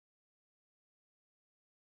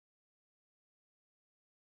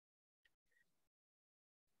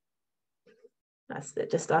That's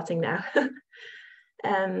just starting now.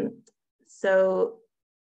 So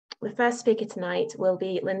the first speaker tonight will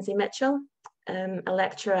be Lynsey Mitchell, a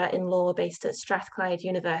lecturer in law based at Strathclyde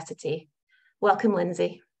University. Welcome,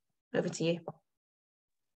 Lynsey. Over to you.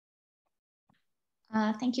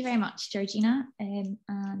 Thank you very much, Georgina. And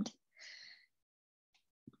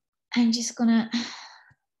I'm just gonna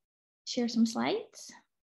share some slides.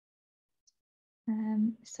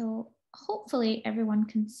 So hopefully everyone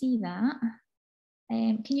can see that.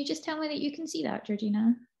 Can you just tell me that you can see that,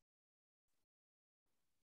 Georgina?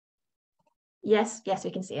 Yes,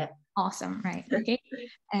 we can see it. Awesome, right, okay.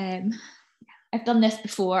 I've done this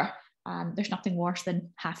before. There's nothing worse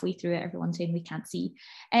than halfway through it, everyone saying we can't see.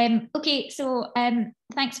 Okay, so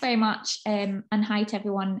thanks very much, and hi to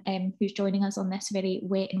everyone who's joining us on this very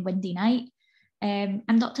wet and windy night.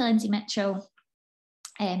 I'm Dr. Lynsey Mitchell.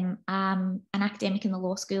 I'm an academic in the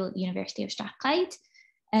law school at the University of Strathclyde.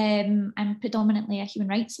 I'm predominantly a human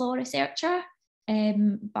rights law researcher,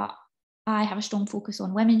 but I have a strong focus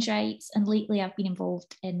on women's rights, and lately I've been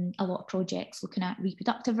involved in a lot of projects looking at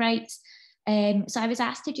reproductive rights. So I was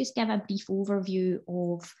asked to just give a brief overview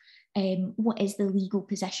of what is the legal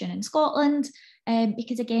position in Scotland,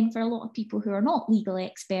 because again, for a lot of people who are not legal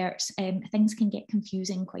experts, things can get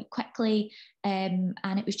confusing quite quickly, and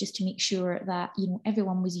it was just to make sure that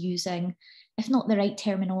everyone was using, if not the right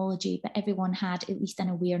terminology, but everyone had at least an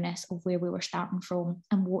awareness of where we were starting from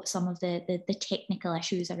and what some of the technical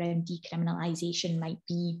issues around decriminalisation might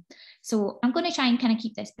be. So I'm going to try and kind of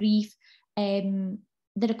keep this brief.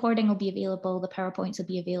 The recording will be available, the PowerPoints will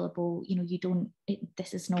be available.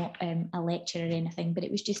 This is not a lecture or anything, but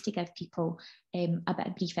it was just to give people a bit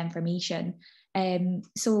of brief information.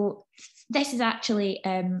 So this is actually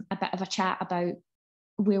a bit of a chat about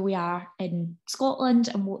where we are in Scotland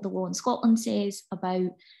and what the law in Scotland says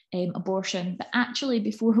about abortion. But actually,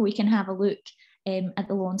 before we can have a look at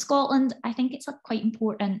the law in Scotland, I think it's quite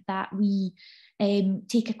important that we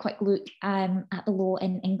take a quick look at the law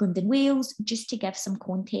in England and Wales, just to give some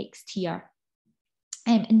context here.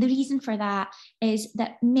 And the reason for that is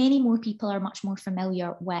that many more people are much more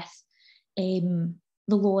familiar with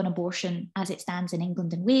the law on abortion as it stands in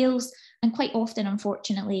England and Wales. And quite often,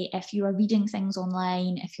 unfortunately, if you are reading things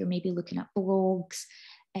online, if you're maybe looking at blogs,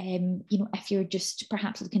 if you're just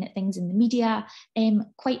perhaps looking at things in the media,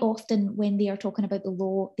 quite often when they are talking about the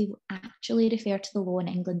law, they will actually refer to the law in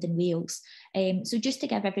England and Wales. So just to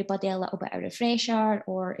give everybody a little bit of a refresher,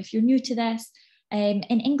 or if you're new to this, in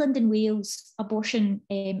England and Wales, abortion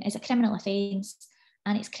is a criminal offence,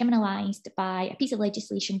 and it's criminalised by a piece of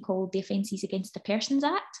legislation called the Offences Against the Persons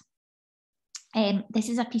Act. This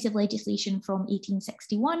is a piece of legislation from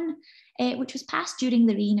 1861, which was passed during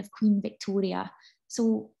the reign of Queen Victoria.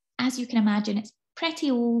 So as you can imagine, it's pretty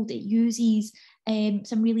old. It uses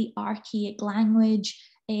some really archaic language.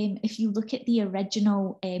 If you look at the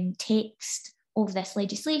original text of this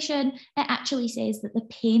legislation, it actually says that the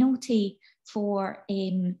penalty for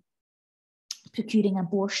procuring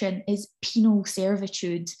abortion is penal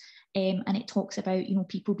servitude. And it talks about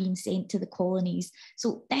people being sent to the colonies.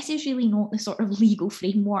 So this is really not the sort of legal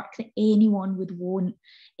framework that anyone would want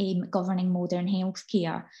governing modern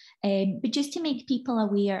healthcare. But just to make people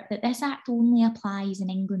aware that this act only applies in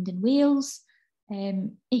England and Wales.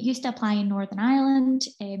 It used to apply in Northern Ireland.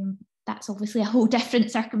 That's obviously a whole different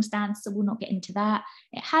circumstance, so we'll not get into that.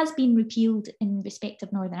 It has been repealed in respect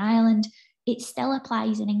of Northern Ireland. It still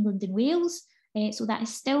applies in England and Wales, so that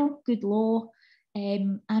is still good law.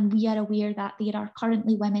 And we are aware that there are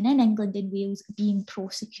currently women in England and Wales being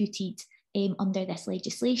prosecuted under this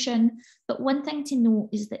legislation. But one thing to note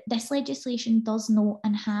is that this legislation does not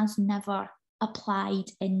and has never applied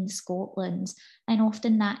in Scotland. And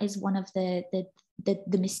often that is one of the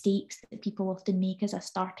mistakes that people often make as a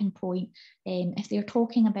starting point. If they're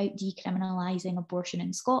talking about decriminalising abortion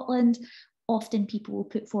in Scotland, often people will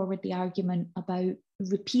put forward the argument about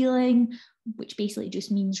repealing, which basically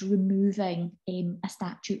just means removing a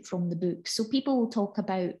statute from the book. So people will talk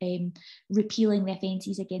about repealing the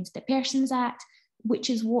Offences Against the Persons Act, which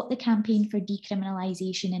is what the campaign for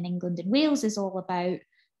decriminalisation in England and Wales is all about.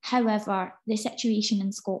 However, the situation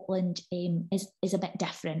in Scotland is a bit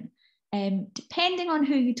different. Depending on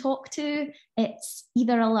who you talk to, it's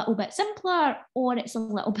either a little bit simpler or it's a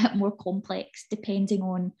little bit more complex, depending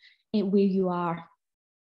on where you are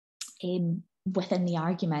within the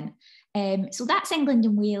argument. So that's England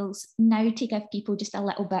and Wales. Now to give people just a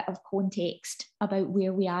little bit of context about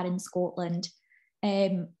where we are in Scotland.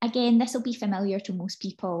 Again, this will be familiar to most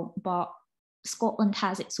people, but Scotland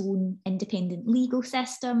has its own independent legal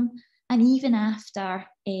system, and even after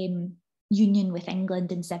union with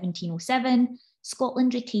England in 1707,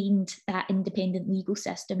 Scotland retained that independent legal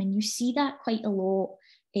system, and you see that quite a lot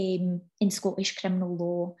in Scottish criminal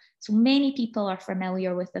law. So many people are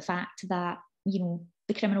familiar with the fact that, you know,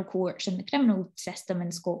 the criminal courts and the criminal system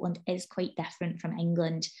in Scotland is quite different from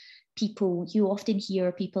England. You often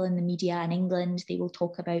hear people in the media in England, they will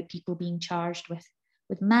talk about people being charged with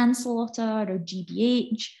manslaughter or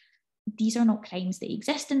GBH. These are not crimes that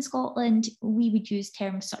exist in Scotland. We would use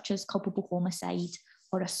terms such as culpable homicide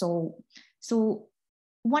or assault. So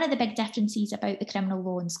one of the big differences about the criminal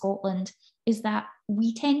law in Scotland is that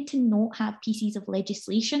we tend to not have pieces of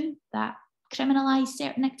legislation that criminalise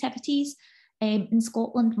certain activities. In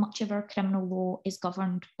Scotland, much of our criminal law is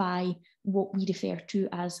governed by what we refer to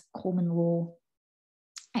as common law.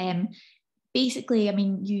 Basically, I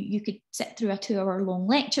mean, you could sit through a 2-hour-long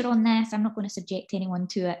lecture on this. I'm not going to subject anyone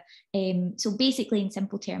to it. So basically, in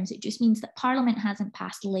simple terms, it just means that Parliament hasn't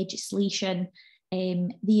passed legislation.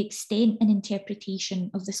 The extent and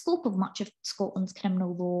interpretation of the scope of much of Scotland's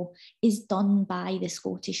criminal law is done by the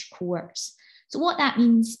Scottish courts. So what that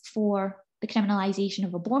means for the criminalisation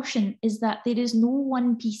of abortion is that there is no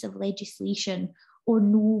one piece of legislation or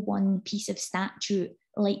no one piece of statute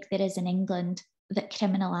like there is in England that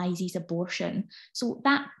criminalises abortion. So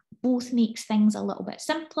that both makes things a little bit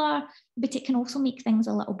simpler, but it can also make things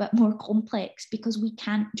a little bit more complex because we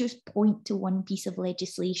can't just point to one piece of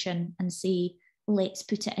legislation and say, let's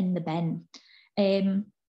put it in the bin.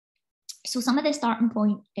 So some of the starting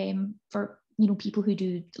point for people who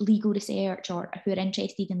do legal research or who are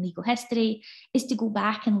interested in legal history is to go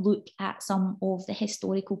back and look at some of the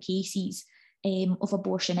historical cases of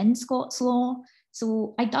abortion in Scots law.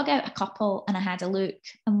 So I dug out a couple and I had a look.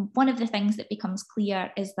 And one of the things that becomes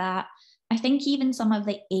clear is that I think even some of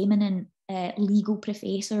the eminent legal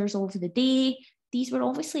professors of the day, these were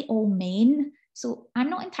obviously all men. So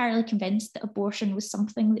I'm not entirely convinced that abortion was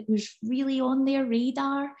something that was really on their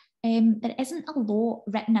radar. There isn't a lot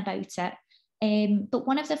written about it. But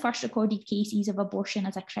one of the first recorded cases of abortion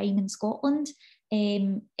as a crime in Scotland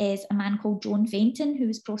is a man called John Fenton, who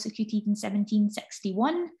was prosecuted in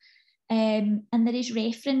 1761. And there is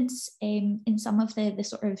reference in some of the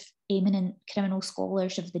sort of eminent criminal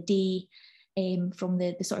scholars of the day from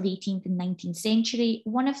the sort of 18th and 19th century.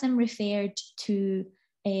 One of them referred to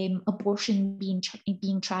abortion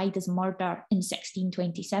being tried as murder in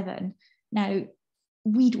 1627. Now,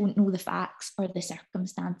 we don't know the facts or the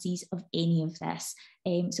circumstances of any of this.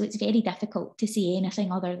 So it's very difficult to say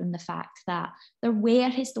anything other than the fact that there were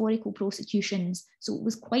historical prosecutions. So it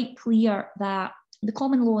was quite clear that the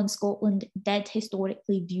common law in Scotland did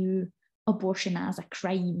historically view abortion as a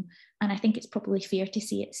crime. And I think it's probably fair to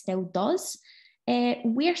say it still does.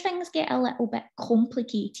 Where things get a little bit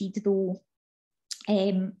complicated though,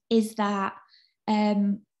 is that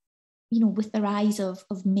with the rise of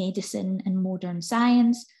medicine and modern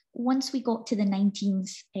science, once we got to the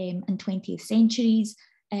 19th and 20th centuries,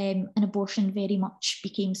 and abortion very much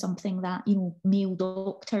became something that, male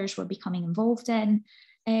doctors were becoming involved in.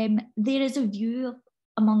 There is a view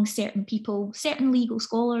among certain people, certain legal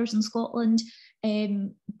scholars in Scotland,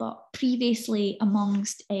 but previously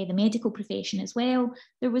amongst the medical profession as well,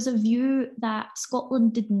 there was a view that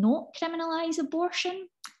Scotland did not criminalise abortion,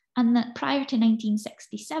 and that prior to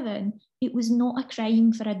 1967, it was not a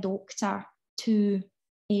crime for a doctor to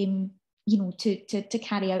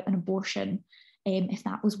carry out an abortion if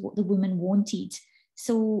that was what the woman wanted.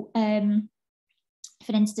 So,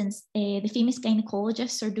 for instance, the famous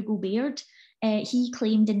gynecologist Sir Dougal Baird, he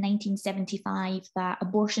claimed in 1975 that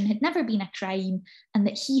abortion had never been a crime and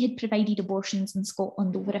that he had provided abortions in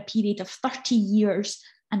Scotland over a period of 30 years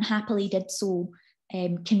and happily did so,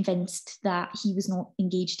 convinced that he was not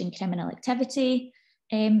engaged in criminal activity.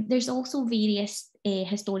 There's also various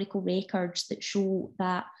historical records that show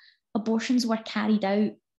that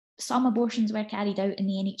some abortions were carried out in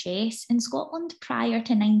the NHS in Scotland prior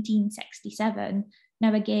to 1967.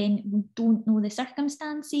 Now, again, we don't know the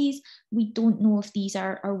circumstances. We don't know if these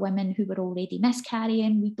are women who were already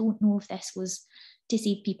miscarrying. We don't know if this was to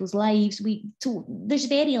save people's lives. So there's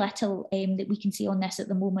very little that we can say on this at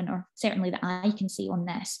the moment, or certainly that I can say on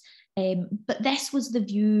this. But this was the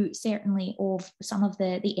view, certainly, of some of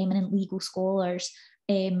the eminent legal scholars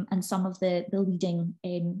and some of the leading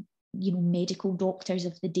medical doctors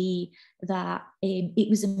of the day, that it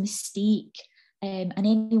was a mistake. And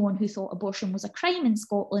anyone who thought abortion was a crime in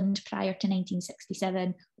Scotland prior to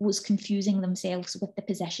 1967 was confusing themselves with the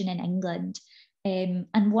position in England.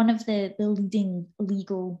 And one of the leading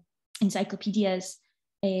legal encyclopedias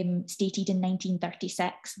stated in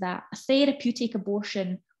 1936 that a therapeutic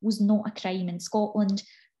abortion was not a crime in Scotland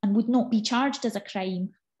and would not be charged as a crime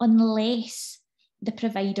unless the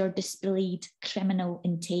provider displayed criminal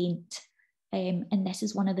intent. And this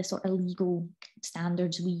is one of the sort of legal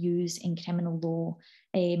standards we use in criminal law.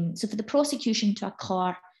 So for the prosecution to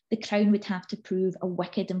occur, the Crown would have to prove a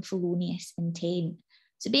wicked and felonious intent.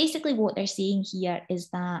 So basically what they're saying here is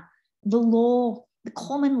that the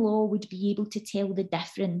common law would be able to tell the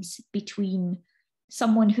difference between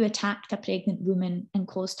someone who attacked a pregnant woman and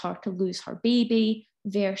caused her to lose her baby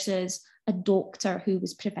versus a doctor who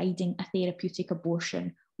was providing a therapeutic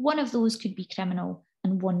abortion. One of those could be criminal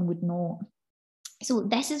and one would not. So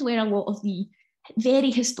this is where a lot of the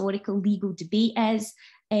very historical legal debate is.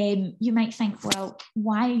 You might think, well,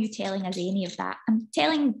 why are you telling us any of that? I'm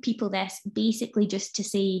telling people this basically just to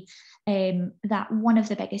say that one of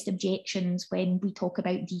the biggest objections when we talk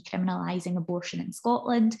about decriminalising abortion in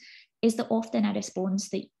Scotland is that often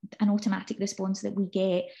an automatic response that we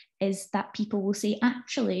get is that people will say,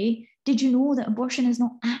 actually, did you know that abortion is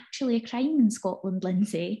not actually a crime in Scotland,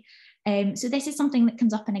 Lynsey? So this is something that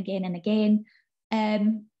comes up and again.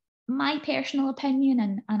 My personal opinion,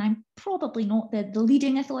 and I'm probably not the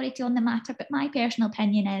leading authority on the matter, but my personal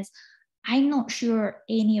opinion is I'm not sure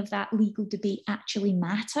any of that legal debate actually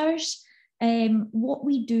matters. What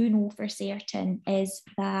we do know for certain is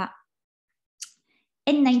that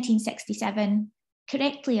in 1967,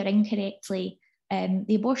 correctly or incorrectly,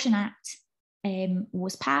 the Abortion Act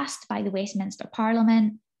was passed by the Westminster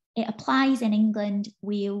Parliament. It applies in England,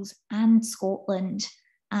 Wales, and Scotland.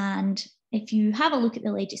 And if you have a look at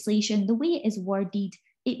the legislation, the way it is worded,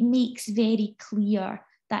 it makes very clear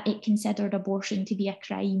that it considered abortion to be a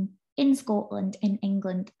crime in Scotland, in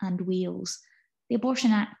England, and Wales. The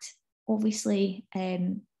Abortion Act obviously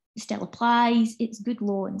still applies. It's good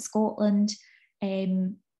law in Scotland.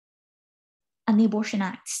 And the Abortion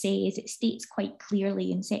Act it states quite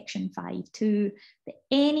clearly in section 5.2 that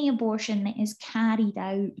any abortion that is carried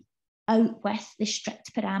out with the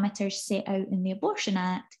strict parameters set out in the Abortion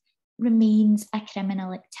Act remains a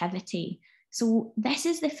criminal activity. So this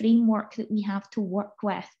is the framework that we have to work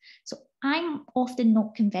with. So I'm often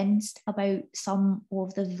not convinced about some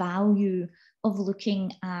of the value of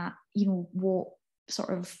looking at, what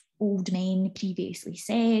sort of old men previously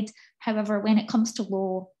said. However, when it comes to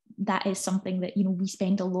law, that is something that, we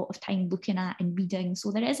spend a lot of time looking at and reading.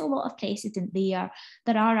 So there is a lot of precedent there.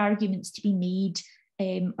 There are arguments to be made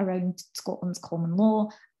around Scotland's common law.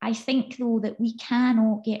 I think, though, that we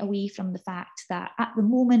cannot get away from the fact that at the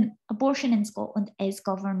moment, abortion in Scotland is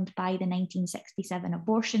governed by the 1967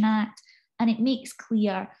 Abortion Act, and it makes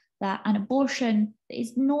clear that an abortion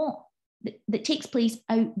that takes place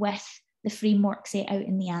out with the framework set out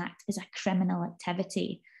in the Act is a criminal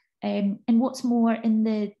activity. And what's more, in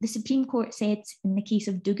the Supreme Court said in the case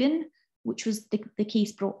of Dugan, which was the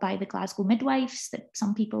case brought by the Glasgow midwives that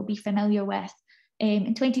some people will be familiar with,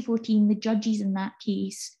 in 2014, the judges in that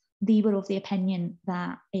case, they were of the opinion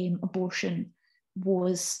that abortion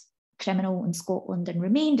was criminal in Scotland and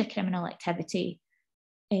remained a criminal activity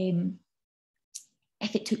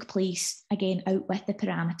if it took place, again, out with the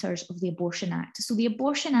parameters of the Abortion Act. So the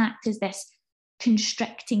Abortion Act is this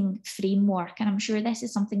constricting framework, and I'm sure this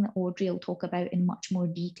is something that Audrey will talk about in much more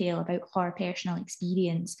detail about her personal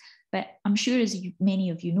experience. But I'm sure, as many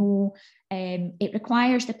of you know, it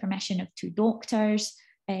requires the permission of 2 doctors,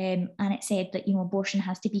 and it said that abortion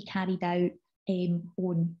has to be carried out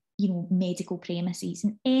on medical premises,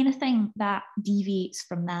 and anything that deviates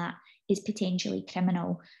from that is potentially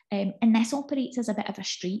criminal. And this operates as a bit of a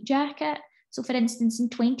straitjacket. So, for instance, in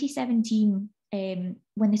 2017,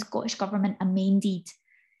 when the Scottish Government amended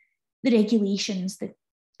the regulations that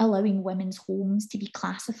allowing women's homes to be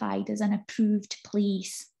classified as an approved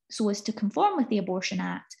place so as to conform with the Abortion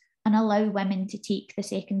Act and allow women to take the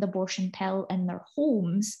second abortion pill in their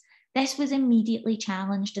homes, this was immediately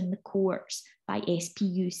challenged in the courts by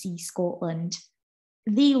SPUC Scotland.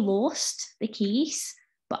 They lost the case,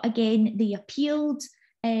 but again, they appealed,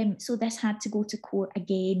 so this had to go to court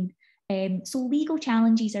again. So legal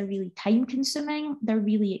challenges are really time-consuming, they're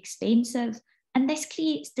really expensive, and this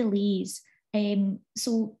creates delays.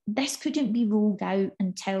 So this couldn't be rolled out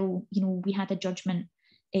until we had a judgment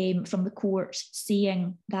from the courts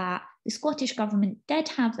saying that the Scottish Government did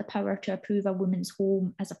have the power to approve a woman's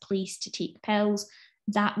home as a place to take pills.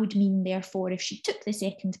 That would mean, therefore, if she took the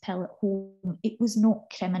second pill at home, it was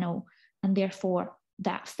not criminal, and therefore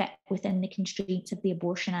that fit within the constraints of the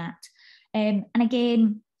Abortion Act. And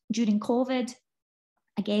again, during COVID,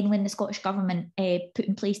 when the Scottish Government put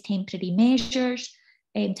in place temporary measures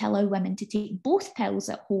to allow women to take both pills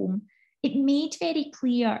at home, it made very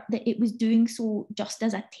clear that it was doing so just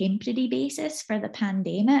as a temporary basis for the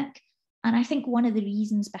pandemic. And I think one of the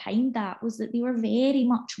reasons behind that was that they were very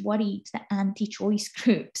much worried that anti-choice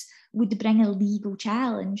groups would bring a legal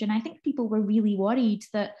challenge. And I think people were really worried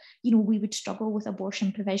that, we would struggle with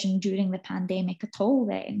abortion provision during the pandemic at all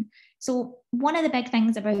then. So one of the big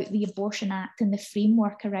things about the Abortion Act and the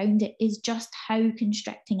framework around it is just how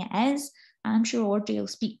constricting it is. I'm sure Audrey will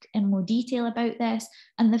speak in more detail about this,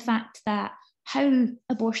 and the fact that how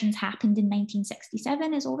abortions happened in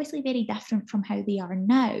 1967 is obviously very different from how they are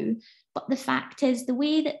now. But the fact is, the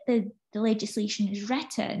way that the legislation is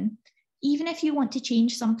written, even if you want to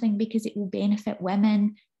change something because it will benefit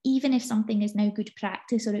women, even if something is now good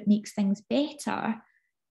practice or it makes things better,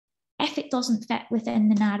 if it doesn't fit within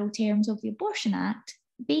the narrow terms of the Abortion Act,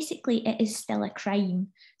 basically it is still a crime.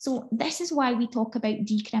 So this is why we talk about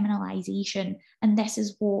decriminalisation, and this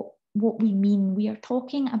is what we mean. We are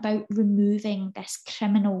talking about removing this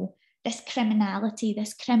criminality,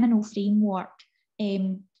 this criminal framework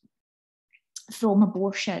from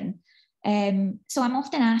abortion. So I'm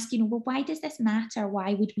often asked, well, why does this matter?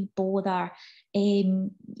 Why would we bother?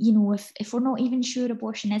 If we're not even sure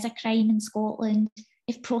abortion is a crime in Scotland,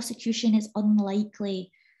 if prosecution is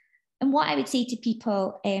unlikely. And what I would say to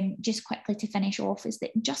people, just quickly to finish off, is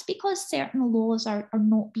that just because certain laws are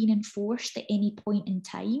not being enforced at any point in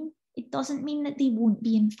time, it doesn't mean that they won't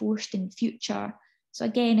be enforced in future. So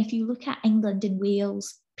again, if you look at England and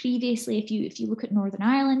Wales previously, if you look at Northern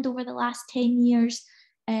Ireland over the last 10 years,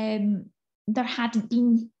 there hadn't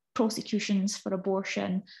been prosecutions for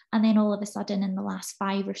abortion. And then all of a sudden in the last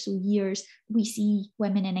 5 or so years, we see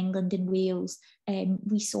women in England and Wales,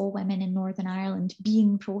 we saw women in Northern Ireland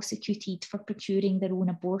being prosecuted for procuring their own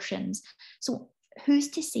abortions. So who's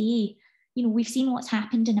to say, we've seen what's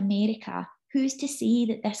happened in America. Who's to say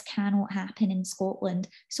that this cannot happen in Scotland?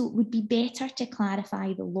 So it would be better to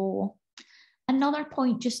clarify the law. Another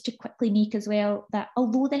point just to quickly make as well, that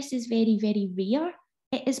although this is very, very rare,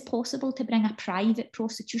 it is possible to bring a private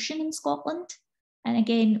prosecution in Scotland. And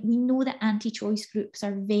again, we know that anti-choice groups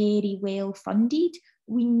are very well funded.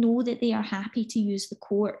 We know that they are happy to use the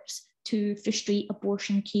courts to frustrate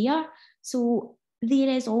abortion care. So there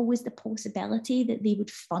is always the possibility that they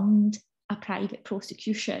would fund a private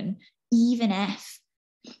prosecution, even if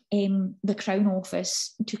the Crown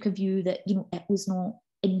Office took a view that it was not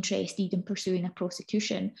interested in pursuing a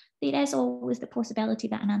prosecution. There is always the possibility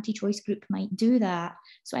that an anti-choice group might do that.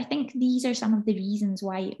 So I think these are some of the reasons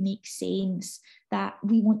why it makes sense that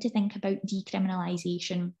we want to think about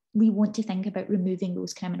decriminalisation. We want to think about removing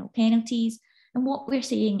those criminal penalties. And what we're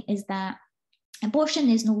saying is that abortion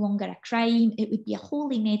is no longer a crime. It would be a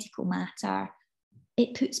wholly medical matter.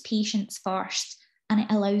 It puts patients first, and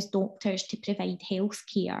it allows doctors to provide health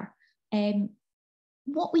care.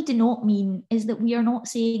 What we do not mean is that we are not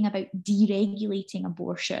saying about deregulating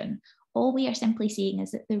abortion. All we are simply saying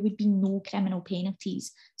is that there would be no criminal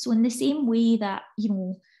penalties. So in the same way that,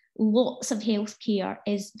 lots of healthcare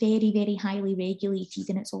is very, very highly regulated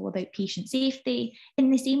and it's all about patient safety, in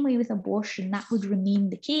the same way with abortion, that would remain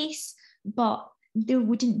the case, but there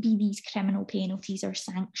wouldn't be these criminal penalties or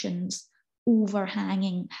sanctions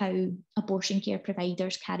overhanging how abortion care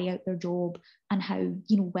providers carry out their job and how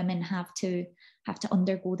women have to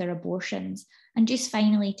undergo their abortions. And just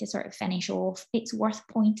finally, to sort of finish off, it's worth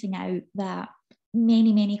pointing out that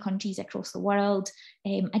many countries across the world,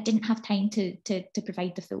 I didn't have time to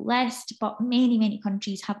provide the full list, but many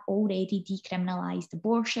countries have already decriminalised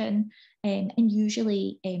abortion, and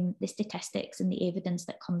usually the statistics and the evidence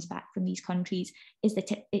that comes back from these countries is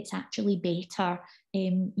that it's actually better.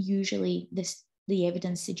 Usually the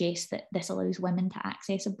evidence suggests that this allows women to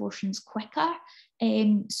access abortions quicker.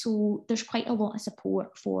 So there's quite a lot of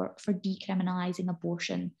support for decriminalising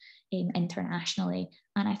abortion internationally.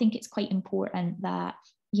 And I think it's quite important that,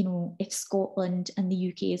 if Scotland and the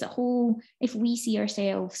UK as a whole, if we see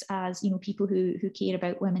ourselves as, people who care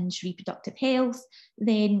about women's reproductive health,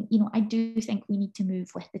 then, I do think we need to move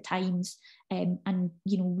with the times, and,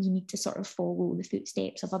 we need to sort of follow the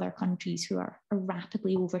footsteps of other countries who are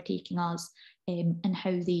rapidly overtaking us, and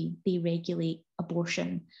how they regulate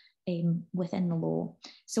abortion within the law.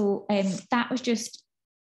 So that was just,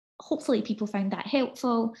 hopefully people found that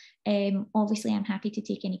helpful. Obviously, I'm happy to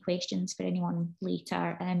take any questions for anyone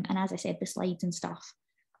later. And as I said, the slides and stuff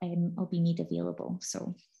will be made available.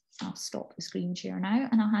 So I'll stop the screen share now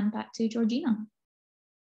and I'll hand back to Georgina.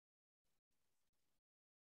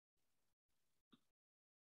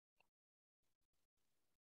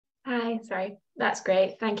 Hi, sorry, that's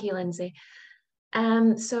great. Thank you, Lynsey.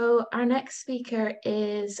 So our next speaker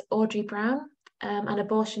is Audrey Brown, an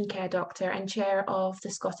abortion care doctor and chair of the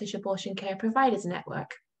Scottish Abortion Care Providers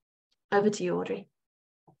Network. Over to you, Audrey.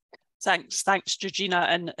 Thanks, Georgina,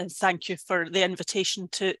 and thank you for the invitation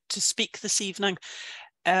to speak this evening.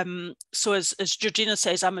 So as Georgina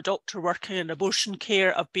says, I'm a doctor working in abortion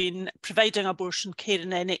care. I've been providing abortion care in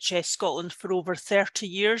NHS Scotland for over 30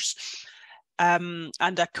 years. And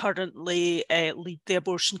I currently lead the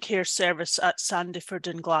abortion care service at Sandyford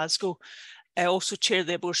in Glasgow. I also chair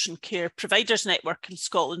the Abortion Care Providers Network in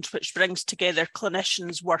Scotland, which brings together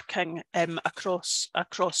clinicians working across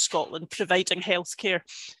Scotland, providing healthcare.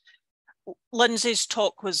 Lynsey's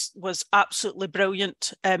talk was absolutely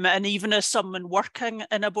brilliant, and even as someone working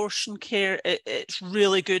in abortion care, it's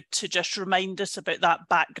really good to just remind us about that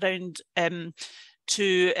background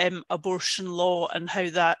to abortion law and how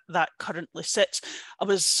that currently sits. I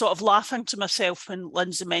was sort of laughing to myself when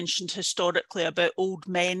Lynsey mentioned historically about old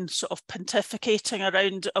men sort of pontificating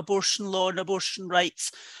around abortion law and abortion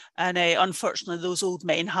rights, and unfortunately those old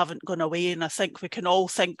men haven't gone away, and I think we can all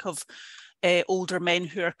think of older men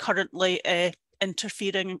who are currently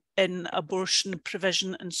interfering in abortion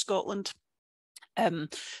provision in Scotland.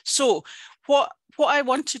 So what I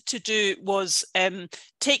wanted to do was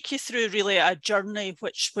take you through really a journey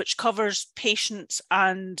which covers patients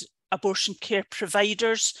and abortion care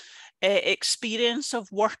providers' experience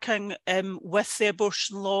of working with the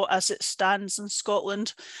abortion law as it stands in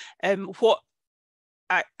Scotland. What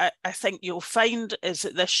I think you'll find is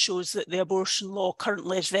that this shows that the abortion law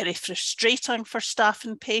currently is very frustrating for staff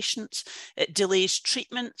and patients. It delays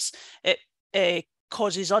treatments. It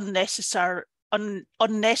causes unnecessary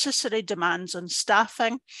demands on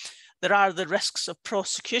staffing. There are the risks of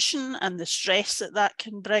prosecution and the stress that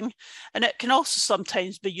can bring. And it can also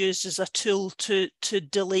sometimes be used as a tool to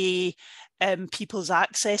delay people's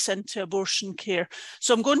access into abortion care.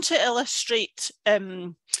 So I'm going to illustrate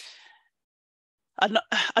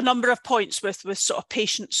a number of points with sort of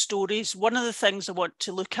patient stories. One of the things I want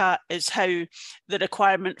to look at is how the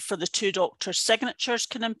requirement for the 2 doctors' signatures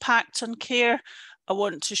can impact on care. I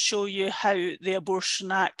want to show you how the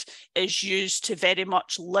Abortion Act is used to very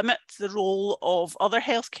much limit the role of other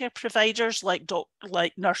healthcare providers like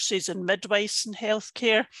nurses and midwives in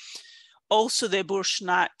healthcare. Also, the Abortion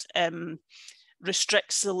Act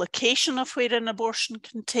restricts the location of where an abortion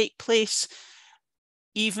can take place.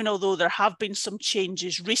 Even although there have been some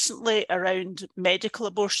changes recently around medical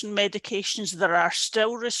abortion medications, there are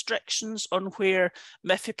still restrictions on where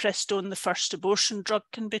mifepristone, the first abortion drug,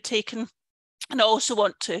 can be taken. And I also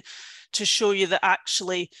want to show you that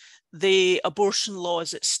actually the abortion law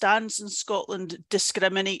as it stands in Scotland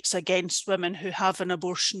discriminates against women who have an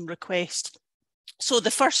abortion request. So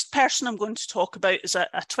the first person I'm going to talk about is a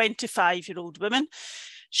 25-year-old woman.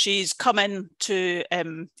 She's come in to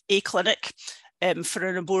a clinic for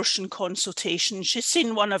an abortion consultation. She's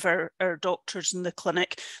seen one of her doctors in the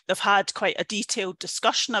clinic. They've had quite a detailed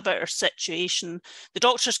discussion about her situation. The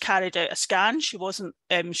doctors carried out a scan. She wasn't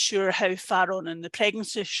sure how far on in the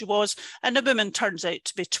pregnancy she was, and the woman turns out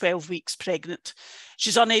to be 12 weeks pregnant.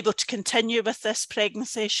 She's unable to continue with this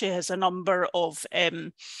pregnancy. She has a number of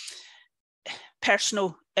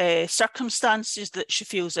personal circumstances that she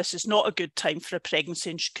feels this is not a good time for a pregnancy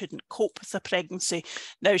and she couldn't cope with a pregnancy.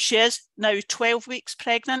 Now she is now 12 weeks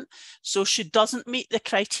pregnant, so she doesn't meet the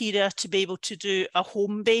criteria to be able to do a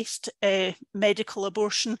home-based medical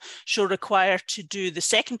abortion. She'll require to do the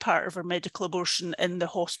second part of her medical abortion in the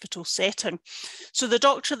hospital setting. So the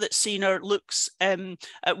doctor that's seen her looks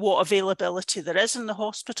at what availability there is in the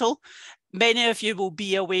hospital. Many of you will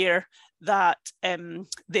be aware that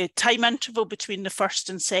the time interval between the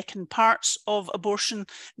first and second parts of abortion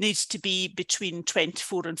needs to be between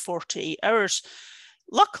 24 and 48 hours.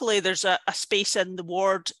 Luckily, there's a space in the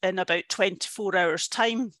ward in about 24 hours'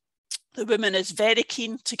 time. The woman is very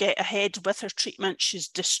keen to get ahead with her treatment. She's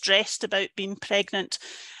distressed about being pregnant,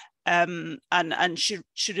 and she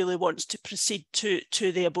really wants to proceed to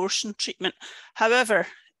the abortion treatment. However,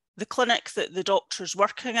 the clinic that the doctor's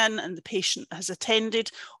working in and the patient has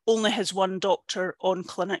attended only has one doctor on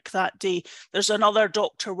clinic that day. There's another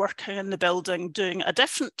doctor working in the building doing a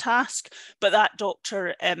different task, but that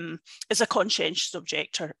doctor is a conscientious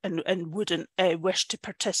objector and wouldn't wish to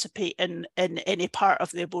participate in any part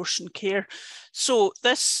of the abortion care. So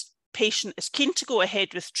this patient is keen to go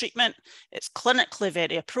ahead with treatment. It's clinically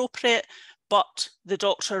very appropriate, but the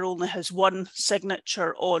doctor only has one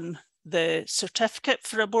signature on the certificate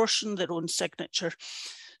for abortion, their own signature.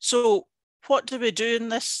 So what do we do in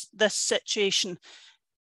this situation?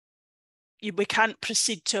 We can't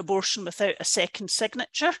proceed to abortion without a second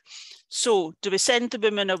signature. So do we send the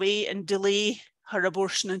woman away and delay her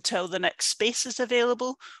abortion until the next space is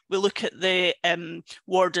available? We look at the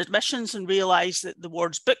ward admissions and realise that the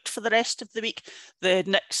ward's booked for the rest of the week. The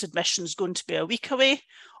next admission is going to be a week away.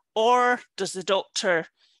 or does the doctor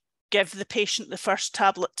give the patient the first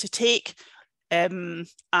tablet to take and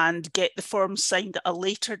get the form signed at a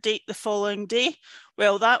later date the following day?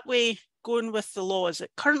 Well, that way, going with the law as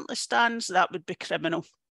it currently stands, that would be criminal,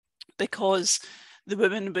 because the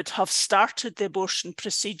woman would have started the abortion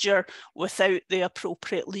procedure without the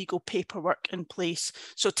appropriate legal paperwork in place.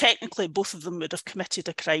 So technically, both of them would have committed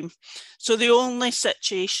a crime. So the only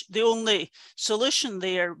solution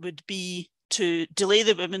there would be to delay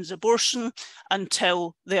the women's abortion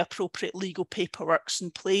until the appropriate legal paperwork's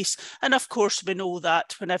in place. And of course, we know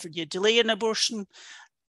that whenever you delay an abortion,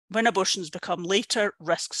 when abortions become later,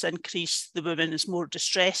 risks increase, the woman is more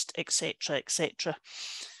distressed, etc., etc.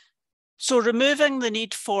 So removing the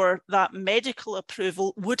need for that medical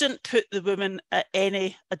approval wouldn't put the woman at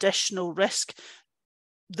any additional risk.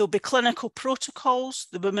 There'll be clinical protocols,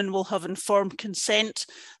 the woman will have informed consent,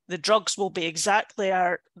 the drugs will be exactly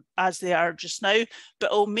as they are just now,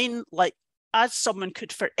 but it'll mean, like as someone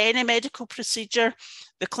could for any medical procedure,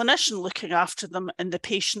 the clinician looking after them and the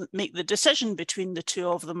patient make the decision between the two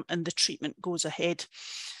of them, and the treatment goes ahead.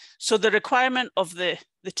 So the requirement of the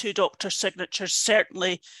two doctor signatures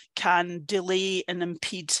certainly can delay and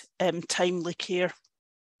impede timely care.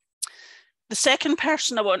 The second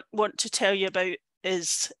person I want to tell you about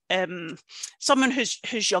is someone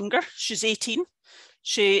who's younger. She's 18.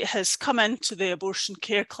 She has come into the abortion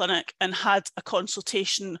care clinic and had a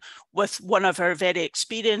consultation with one of our very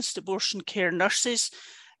experienced abortion care nurses.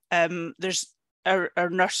 Our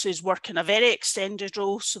nurses work in a very extended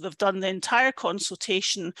role, so they've done the entire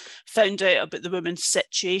consultation, found out about the woman's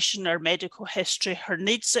situation, her medical history, her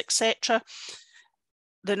needs, etc.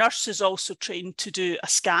 The nurse is also trained to do a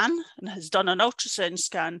scan and has done an ultrasound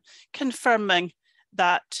scan confirming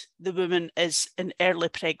that the woman is in early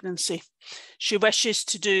pregnancy. She wishes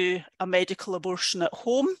to do a medical abortion at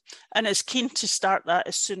home and is keen to start that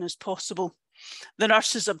as soon as possible. The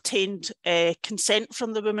nurse has obtained consent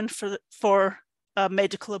from the woman for a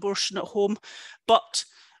medical abortion at home, but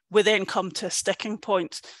we then come to a sticking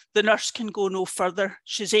point. The nurse can go no further.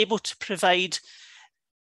 She's able to provide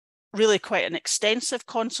really quite an extensive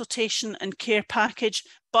consultation and care package,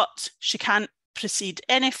 but she can't proceed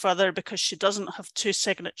any further because she doesn't have two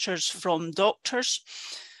signatures from doctors.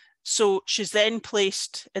 So she's then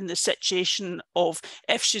placed in the situation of,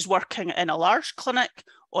 if she's working in a large clinic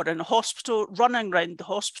or in a hospital, running around the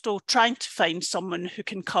hospital, trying to find someone who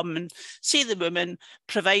can come and see the woman,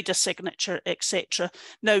 provide a signature, etc.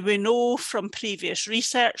 Now, we know from previous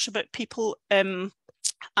research about people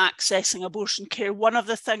accessing abortion care, one of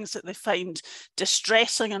the things that they find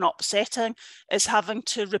distressing and upsetting is having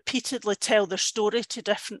to repeatedly tell their story to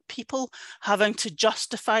different people, having to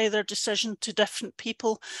justify their decision to different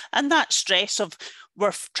people, and that stress of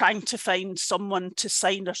we're trying to find someone to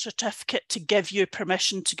sign a certificate to give you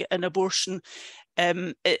permission to get an abortion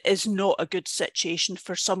it is not a good situation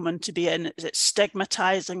for someone to be in. It's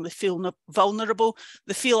stigmatizing, they feel vulnerable,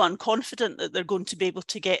 they feel unconfident that they're going to be able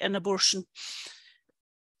to get an abortion.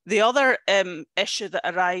 The other issue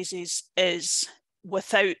that arises is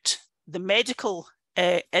without the medical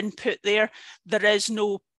input there is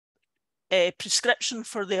no prescription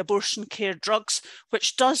for the abortion care drugs,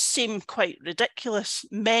 which does seem quite ridiculous.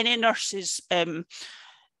 Many nurses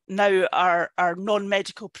now are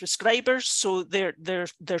non-medical prescribers, so they're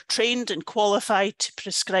trained and qualified to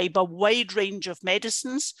prescribe a wide range of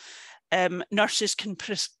medicines. Nurses can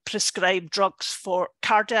prescribe drugs for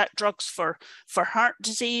cardiac drugs for heart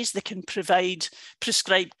disease. They can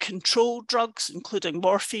prescribe controlled drugs, including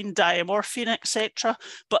morphine, diamorphine, etc.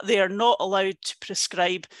 But they are not allowed to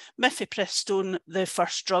prescribe mifepristone, the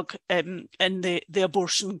first drug in the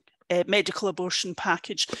abortion medical abortion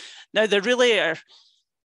package. Now,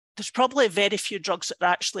 there's probably very few drugs that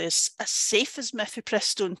are actually as safe as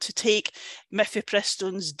mifepristone to take.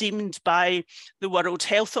 Mifepristone's deemed by the World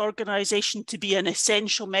Health Organization to be an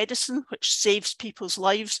essential medicine, which saves people's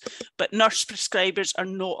lives, but nurse prescribers are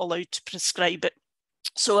not allowed to prescribe it.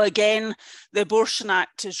 So again, the Abortion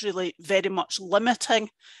Act is really very much limiting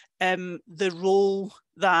the role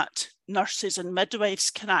that nurses and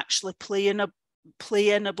midwives can actually play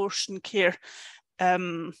in abortion care.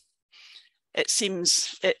 It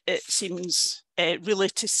seems really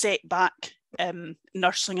to set back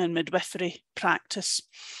nursing and midwifery practice.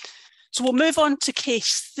 So we'll move on to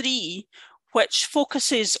case 3, which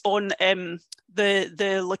focuses on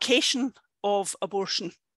the location of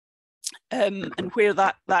abortion and where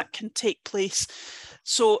that can take place.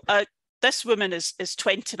 So this woman is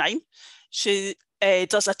 29. She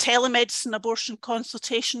does a telemedicine abortion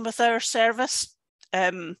consultation with our service.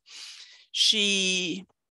 She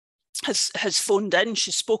has phoned in,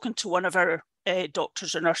 she's spoken to one of our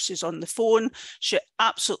doctors or nurses on the phone. She's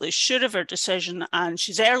absolutely sure of her decision, and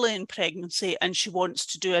she's early in pregnancy and she wants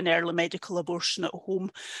to do an early medical abortion at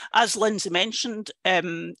home. As Lynsey mentioned,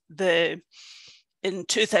 in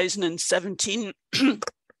 2017,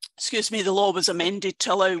 excuse me, the law was amended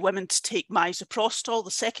to allow women to take misoprostol,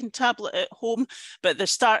 the second tablet, at home. But at the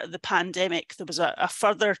start of the pandemic, there was a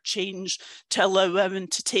further change to allow women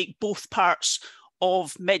to take both parts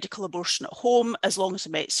of medical abortion at home, as long as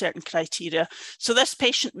they met certain criteria. So this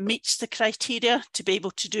patient meets the criteria to be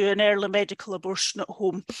able to do an early medical abortion at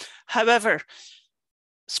home. However,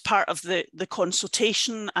 as part of the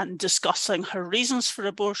consultation and discussing her reasons for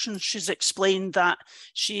abortion, she's explained that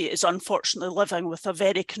she is unfortunately living with a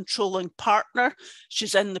very controlling partner.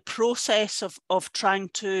 She's in the process of trying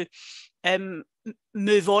to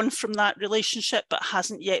move on from that relationship, but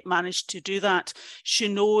hasn't yet managed to do that. She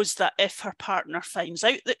knows that if her partner finds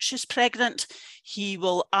out that she's pregnant, he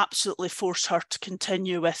will absolutely force her to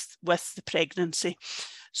continue with the pregnancy.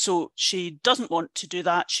 So she doesn't want to do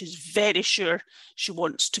that. She's very sure she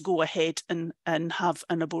wants to go ahead and have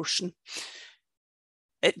an abortion.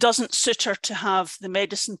 It doesn't suit her to have the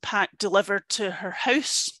medicine pack delivered to her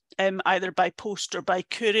house, either by post or by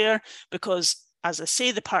courier, because, as I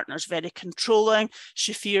say, the partner's very controlling.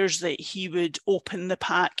 She fears that he would open the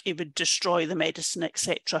pack, he would destroy the medicine,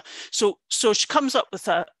 etc. So she comes up with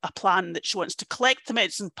a plan that she wants to collect the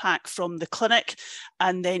medicine pack from the clinic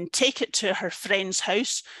and then take it to her friend's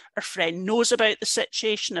house. Her friend knows about the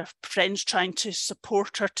situation. Her friend's trying to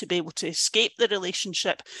support her to be able to escape the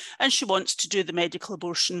relationship, and she wants to do the medical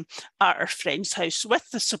abortion at her friend's house with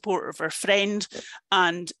the support of her friend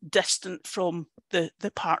and distant from the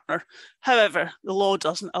partner. However, the law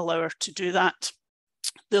doesn't allow her to do that.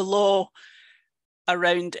 The law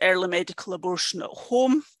around early medical abortion at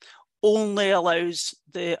home only allows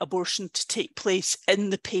the abortion to take place in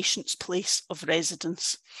the patient's place of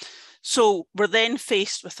residence. So we're then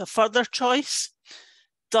faced with a further choice.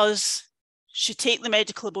 Does she take the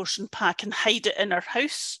medical abortion pack and hide it in her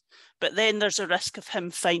house? But then there's a risk of him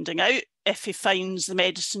finding out. If he finds the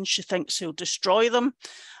medicine, she thinks he'll destroy them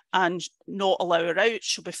and not allow her out.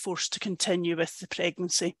 She'll be forced to continue with the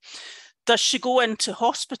pregnancy. Does she go into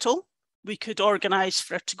hospital? We could organise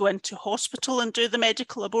for her to go into hospital and do the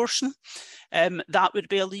medical abortion. That would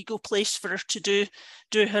be a legal place for her to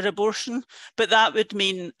do her abortion, but that would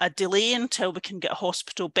mean a delay until we can get a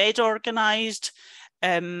hospital bed organised.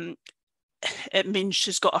 It means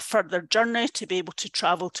she's got a further journey to be able to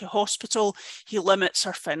travel to hospital. He limits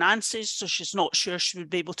her finances, so she's not sure she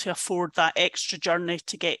would be able to afford that extra journey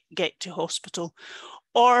to get to hospital.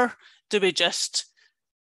 Or do we just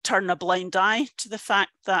turn a blind eye to the fact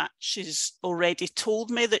that she's already told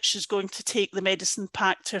me that she's going to take the medicine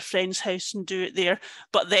pack to her friend's house and do it there?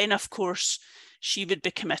 But then, of course, she would be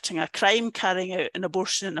committing a crime, carrying out an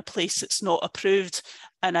abortion in a place that's not approved.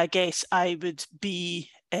 And I guess I would be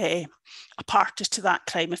a party to that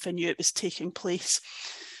crime if I knew it was taking place.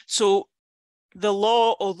 So the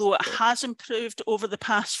law, although it has improved over the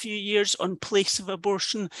past few years on place of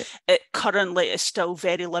abortion, it currently is still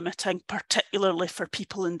very limiting, particularly for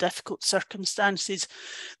people in difficult circumstances.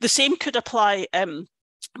 The same could apply.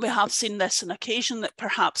 We have seen this on occasion, that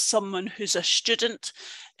perhaps someone who's a student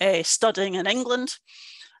studying in England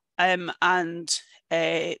and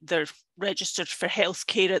they're registered for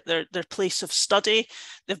healthcare at their place of study,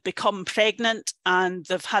 they've become pregnant and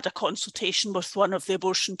they've had a consultation with one of the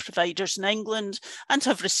abortion providers in England and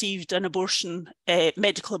have received an abortion,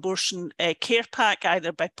 medical abortion care pack,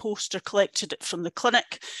 either by post or collected it from the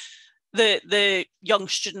clinic. The young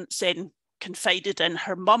student then confided in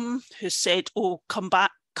her mum, who said, "Oh, come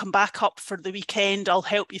back up for the weekend, I'll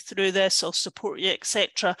help you through this, I'll support you,"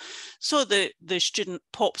 etc. So the student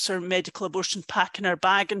pops her medical abortion pack in her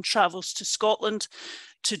bag and travels to Scotland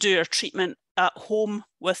to do her treatment at home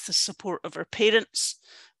with the support of her parents.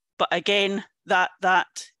 But again,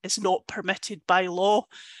 that is not permitted by law.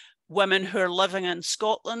 Women who are living in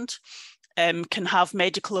Scotland can have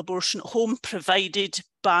medical abortion at home provided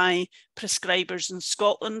by prescribers in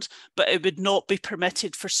Scotland, but it would not be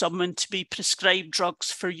permitted for someone to be prescribed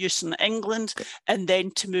drugs for use in England and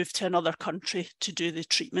then to move to another country to do the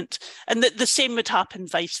treatment. And the same would happen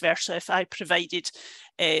vice versa. If I provided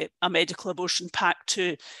a medical abortion pack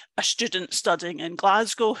to a student studying in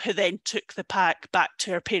Glasgow who then took the pack back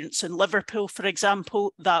to her parents in Liverpool, for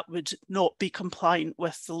example, that would not be compliant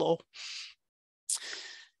with the law.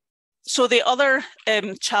 So the other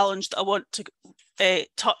challenge that I want to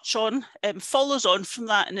touch on follows on from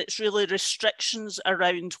that, and it's really restrictions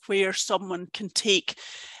around where someone can take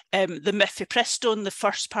the mifepristone, the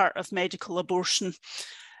first part of medical abortion.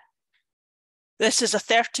 This is a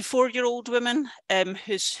 34-year-old woman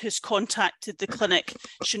who's contacted the clinic.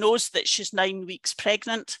 She knows that she's 9 weeks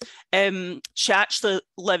pregnant. She actually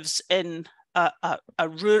lives in a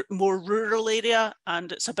more rural area,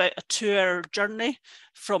 and it's about a 2-hour journey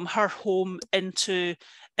from her home into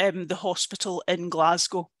the hospital in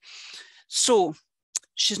Glasgow. So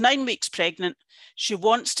she's 9 weeks pregnant. She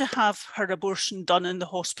wants to have her abortion done in the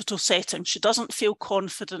hospital setting. She doesn't feel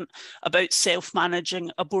confident about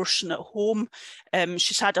self-managing abortion at home.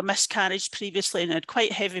 She's had a miscarriage previously and had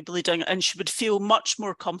quite heavy bleeding, and she would feel much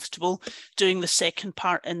more comfortable doing the second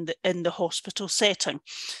part in the hospital setting.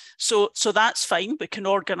 So that's fine. We can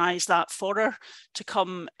organise that for her to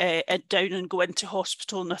come down and go into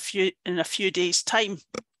hospital in a few days' time.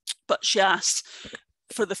 But she asks,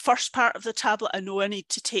 for the first part of the tablet, I know I need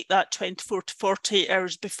to take that 24 to 48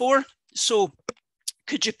 hours before. So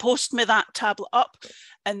could you post me that tablet up?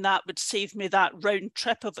 And that would save me that round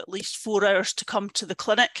trip of at least 4 hours to come to the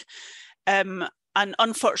clinic. And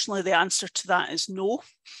unfortunately, the answer to that is no,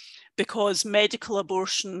 because medical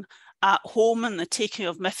abortion at home and the taking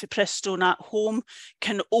of mifepristone at home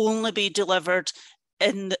can only be delivered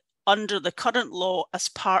under the current law as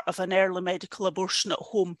part of an early medical abortion at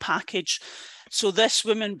home package. So this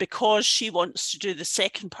woman, because she wants to do the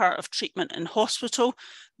second part of treatment in hospital,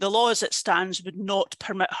 the law as it stands would not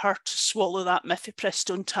permit her to swallow that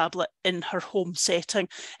mifepristone tablet in her home setting.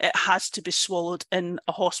 It has to be swallowed in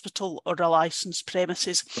a hospital or a licensed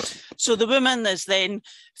premises. So the woman is then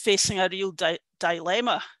facing a real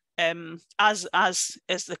dilemma. As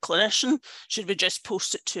is the clinician, should we just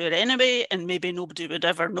post it to her anyway and maybe nobody would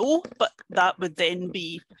ever know? But that would then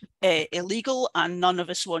be illegal, and none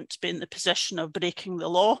of us want to be in the position of breaking the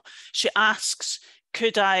law. She asks,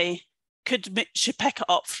 could she pick it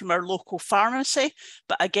up from her local pharmacy?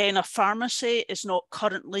 But again, a pharmacy is not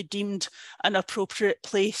currently deemed an appropriate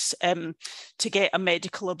place to get a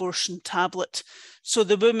medical abortion tablet. So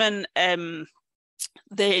the woman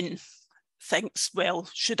then thinks, well,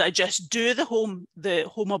 should I just do the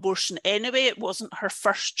home abortion anyway? It wasn't her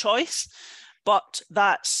first choice, but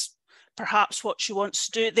that's perhaps what she wants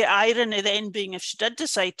to do. The irony then being, if she did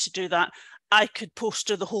decide to do that, I could post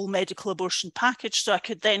her the whole medical abortion package. So I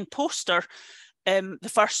could then post her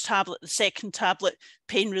the first tablet, the second tablet,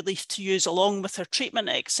 pain relief to use along with her treatment,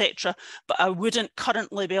 etc. But I wouldn't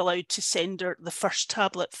currently be allowed to send her the first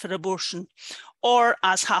tablet for abortion. Or,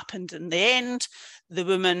 as happened in the end, the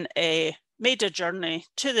woman made a journey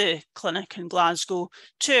to the clinic in Glasgow,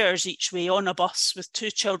 2 hours each way on a bus with 2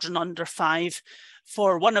 children under 5,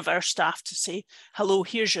 for one of our staff to say, hello,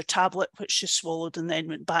 here's your tablet, which she swallowed and then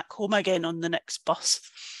went back home again on the next bus.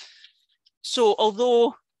 So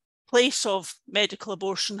although place of medical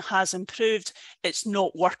abortion has improved, it's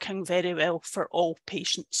not working very well for all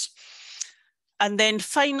patients. And then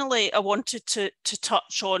finally, I wanted to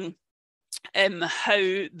touch on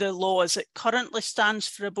how the law as it currently stands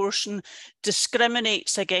for abortion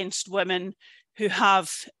discriminates against women who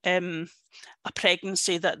have a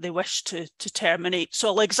pregnancy that they wish to terminate. So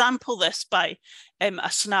I'll example this by a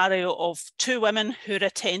scenario of 2 women who are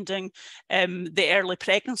attending the early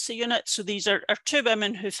pregnancy unit. So these are 2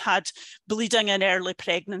 women who've had bleeding in early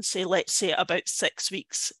pregnancy, let's say about 6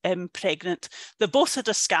 weeks pregnant. They both had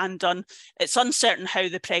a scan done. It's uncertain how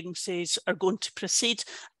the pregnancies are going to proceed.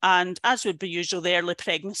 And as would be usual, the early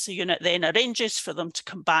pregnancy unit then arranges for them to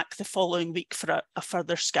come back the following week for a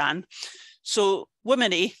further scan. So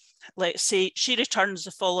woman A, let's say, she returns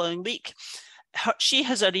the following week. She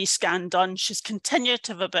has a rescan done. She's continued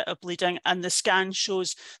to have a bit of bleeding, and the scan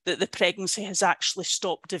shows that the pregnancy has actually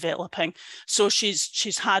stopped developing. So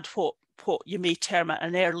she's had what you may term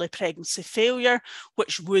an early pregnancy failure,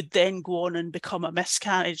 which would then go on and become a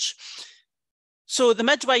miscarriage. So the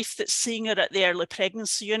midwife that's seeing her at the early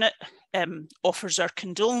pregnancy unit offers her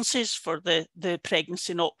condolences for the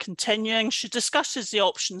pregnancy not continuing. She discusses the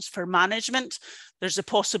options for management. There's a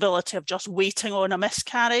possibility of just waiting on a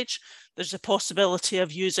miscarriage. There's a possibility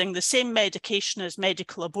of using the same medication as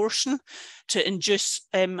medical abortion to induce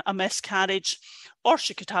a miscarriage, or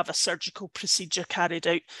she could have a surgical procedure carried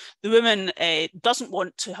out. The woman doesn't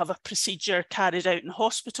want to have a procedure carried out in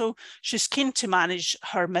hospital. She's keen to manage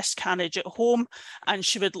her miscarriage at home, and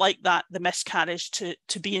she would like the miscarriage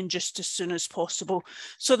to be induced as soon as possible.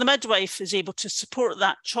 So the midwife is able to support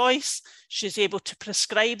that choice. She's able to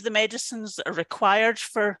prescribe the medicines that are required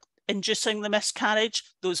for inducing the miscarriage.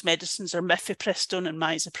 Those medicines are mifepristone and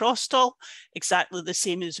misoprostol, exactly the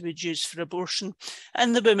same as we'd use for abortion.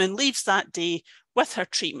 And the woman leaves that day with her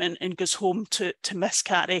treatment and goes home to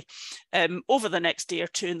miscarry over the next day or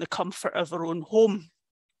 2 in the comfort of her own home.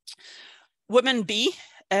 Woman B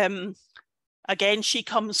again, she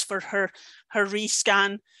comes for her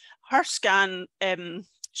rescan. Her scan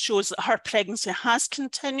shows that her pregnancy has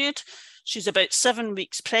continued. She's about 7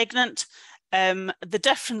 weeks pregnant. The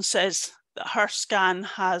difference is that her scan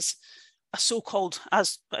has a so-called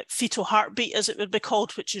fetal heartbeat, as it would be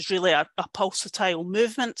called, which is really a pulsatile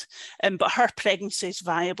movement, but her pregnancy is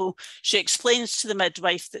viable. She explains to the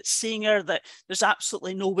midwife that's seeing her that there's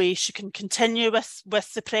absolutely no way she can continue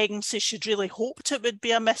with the pregnancy. She'd really hoped it would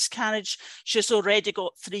be a miscarriage. She's already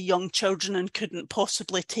got 3 young children and couldn't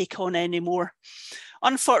possibly take on any more.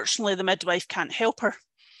 Unfortunately, the midwife can't help her.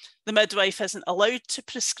 The midwife isn't allowed to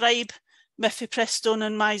prescribe mifepristone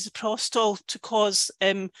and misoprostol to cause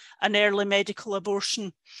an early medical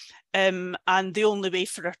abortion. And the only way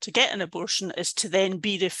for her to get an abortion is to then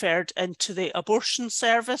be referred into the abortion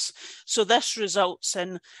service. So this results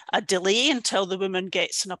in a delay until the woman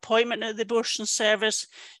gets an appointment at the abortion service.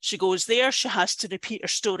 She goes there, she has to repeat her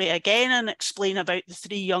story again and explain about the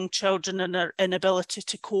 3 young children and her inability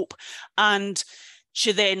to cope. And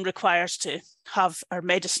she then requires to have her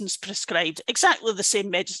medicines prescribed, exactly the same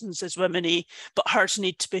medicines as Women A, but hers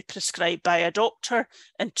need to be prescribed by a doctor,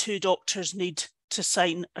 and 2 doctors need to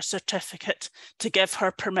sign a certificate to give her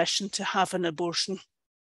permission to have an abortion.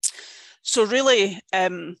 So really,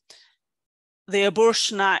 the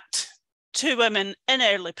Abortion Act, to women in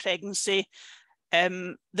early pregnancy,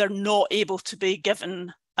 they're not able to be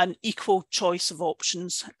given an equal choice of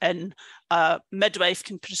options, and a midwife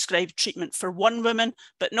can prescribe treatment for one woman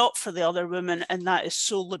but not for the other woman, and that is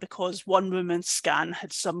solely because one woman's scan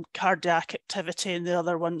had some cardiac activity and the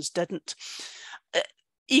other ones didn't.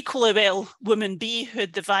 Equally well, Woman B, who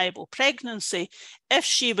had the viable pregnancy, if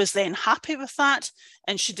she was then happy with that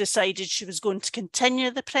and she decided she was going to continue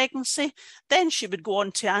the pregnancy, then she would go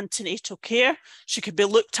on to antenatal care. She could be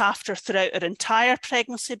looked after throughout her entire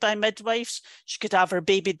pregnancy by midwives. She could have her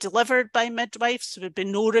baby delivered by midwives. There would be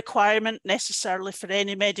no requirement necessarily for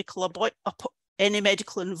any medical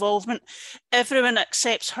involvement. Everyone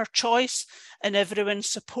accepts her choice and everyone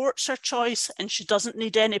supports her choice, and she doesn't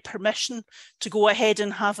need any permission to go ahead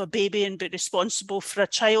and have a baby and be responsible for a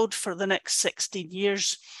child for the next 16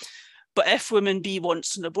 years. But if Woman B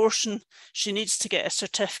wants an abortion, she needs to get a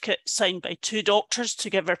certificate signed by 2 doctors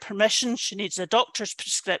to give her permission. She needs a doctor's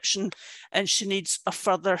prescription and she needs a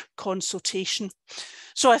further consultation.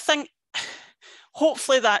 So I think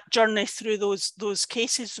hopefully that journey through those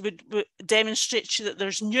cases would demonstrate to you that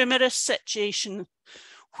there's numerous situations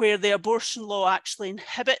where the abortion law actually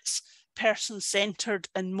inhibits person-centred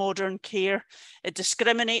and modern care. It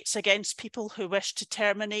discriminates against people who wish to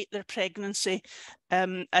terminate their pregnancy.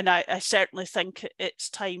 And I certainly think it's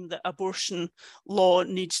time that abortion law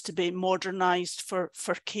needs to be modernised for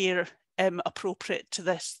care appropriate to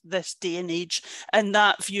this day and age. And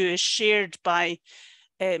that view is shared by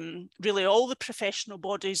really all the professional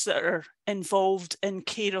bodies that are involved in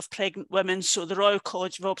care of pregnant women. So the Royal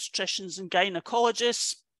College of Obstetricians and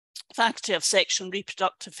Gynecologists, Faculty of Sexual and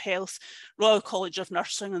Reproductive Health, Royal College of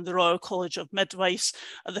Nursing and the Royal College of Midwives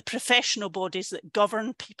are the professional bodies that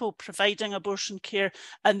govern people providing abortion care,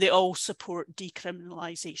 and they all support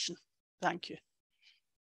decriminalisation. Thank you.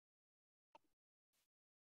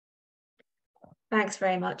 Thanks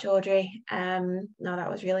very much, Audrey. No,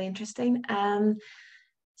 that was really interesting.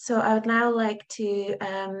 So I would now like to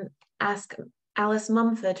ask Alys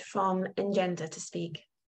Mumford from Engender to speak.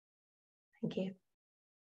 Thank you.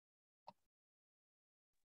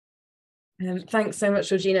 Thanks so much,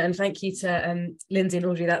 Georgina, and thank you to Lynsey and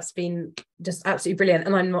Audrey. That's been just absolutely brilliant.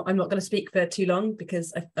 And I'm not going to speak for too long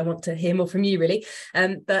because I want to hear more from you, really.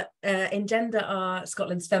 But Engender are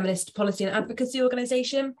Scotland's feminist policy and advocacy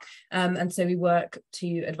organisation, and so we work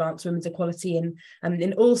to advance women's equality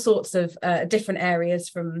in all sorts of different areas,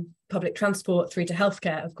 from public transport through to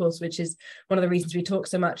healthcare, of course, which is one of the reasons we talk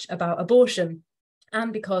so much about abortion.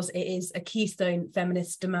 And because it is a keystone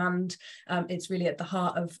feminist demand, it's really at the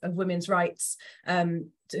heart of women's rights,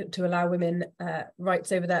 to allow women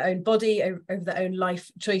rights over their own body, over their own life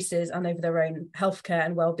choices, and over their own healthcare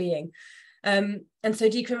and well-being. And so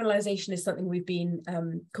decriminalisation is something we've been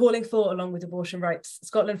calling for, along with Abortion Rights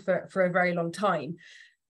Scotland, for a very long time.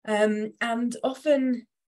 And often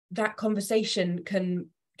that conversation can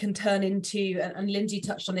turn into, and Lynsey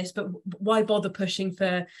touched on this, but why bother pushing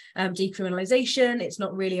for decriminalisation? It's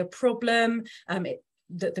not really a problem.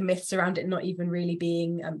 The myths around it not even really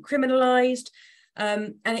being criminalised.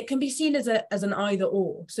 And it can be seen as an either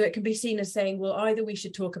or. So it can be seen as saying, well, either we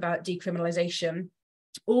should talk about decriminalisation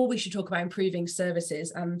or we should talk about improving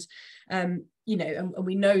services. And you know, and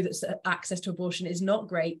we know that access to abortion is not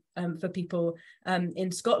great for people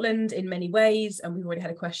in Scotland in many ways, and we've already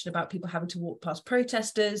had a question about people having to walk past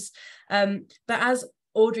protesters, but as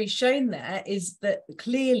Audrey's shown there, is that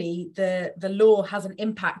clearly the law has an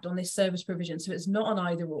impact on this service provision. So it's not an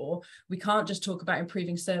either or. We can't just talk about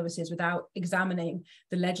improving services without examining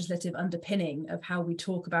the legislative underpinning of how we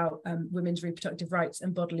talk about women's reproductive rights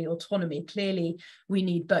and bodily autonomy. Clearly, we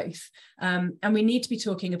need both. And we need to be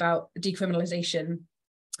talking about decriminalisation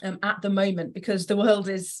at the moment, because the world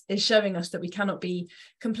is showing us that we cannot be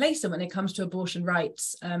complacent when it comes to abortion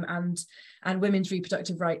rights and women's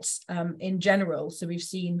reproductive rights in general. So we've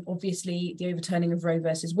seen obviously the overturning of Roe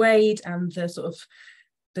versus Wade and the sort of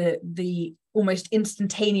the almost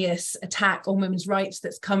instantaneous attack on women's rights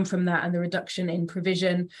that's come from that, and the reduction in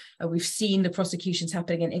provision. We've seen the prosecutions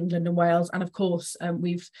happening in England and Wales, and of course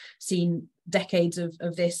we've seen decades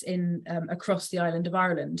of this in across the island of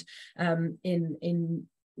Ireland, in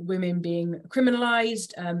women being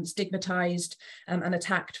criminalised, stigmatised, and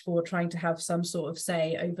attacked for trying to have some sort of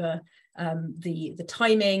say over the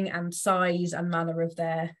timing and size and manner of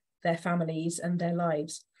their families and their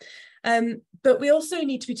lives. But we also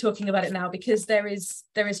need to be talking about it now, because there is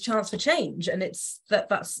chance for change, and that's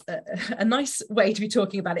a nice way to be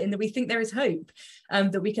talking about it, in that we think there is hope,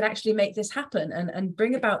 that we can actually make this happen and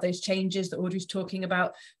bring about those changes that Audrey's talking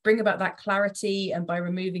about, bring about that clarity, and by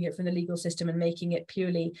removing it from the legal system and making it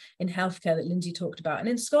purely in healthcare that Lynsey talked about. And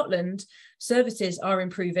in Scotland, services are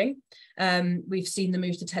improving. We've seen the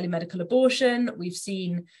move to telemedical abortion, we've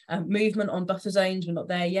seen movement on buffer zones. We're not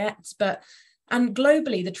there yet, and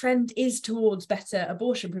globally, the trend is towards better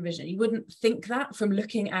abortion provision. You wouldn't think that from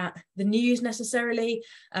looking at the news necessarily,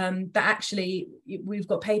 but actually we've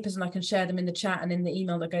got papers, and I can share them in the chat and in the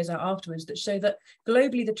email that goes out afterwards, that show that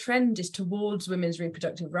globally the trend is towards women's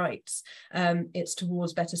reproductive rights. It's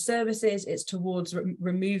towards better services, it's towards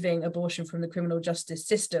removing abortion from the criminal justice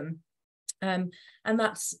system. And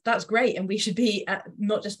that's great, and we should be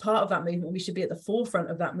not just part of that movement, we should be at the forefront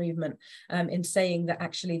of that movement, in saying that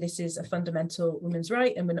actually this is a fundamental women's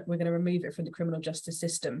right, and we're going to remove it from the criminal justice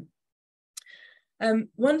system.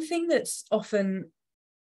 One thing that's often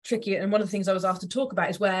tricky, and one of the things I was asked to talk about,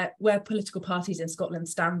 is where political parties in Scotland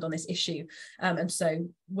stand on this issue, and so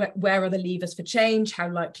where are the levers for change, how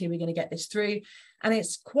likely are we going to get this through? And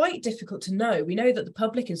it's quite difficult to know. We know that the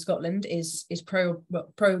public in Scotland is pro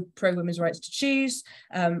women's rights to choose,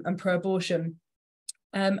 and pro-abortion.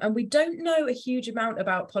 And we don't know a huge amount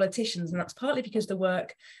about politicians, and that's partly because the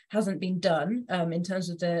work hasn't been done in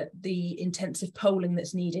terms of the intensive polling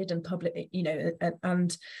that's needed, and public, you know,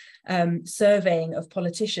 and surveying of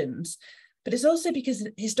politicians. But it's also because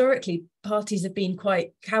historically parties have been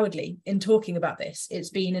quite cowardly in talking about this.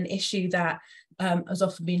 It's been an issue that has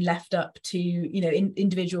often been left up to, you know,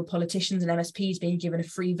 individual politicians and MSPs being given a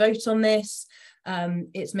free vote on this.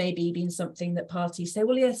 It's maybe been something that parties say,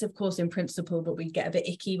 well, yes, of course, in principle, but we get a bit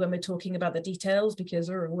icky when we're talking about the details because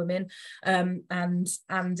we're women, and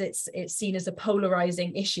it's seen as a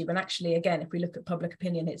polarizing issue. And actually, again, if we look at public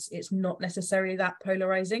opinion, it's not necessarily that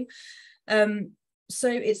polarizing. So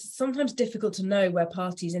it's sometimes difficult to know where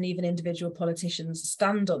parties and even individual politicians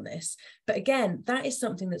stand on this. But again, that is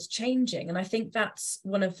something that's changing. And I think that's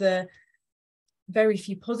one of the very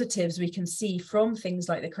few positives we can see from things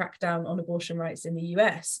like the crackdown on abortion rights in the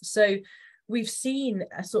US. So we've seen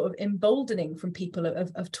a sort of emboldening from people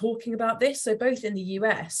of talking about this. So both in the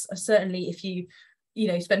US, certainly if you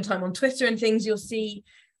spend time on Twitter and things, you'll see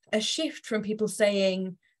a shift from people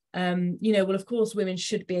saying, well, of course, women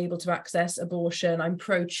should be able to access abortion. I'm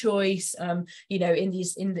pro-choice. In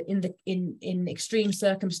extreme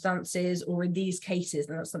circumstances or in these cases,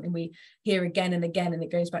 and that's something we hear again and again. And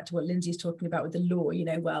it goes back to what Lynsey's talking about with the law.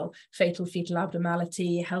 Fatal fetal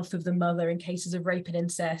abnormality, health of the mother in cases of rape and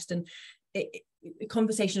incest, and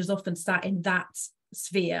conversation is often sat in that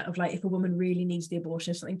sphere of like, if a woman really needs the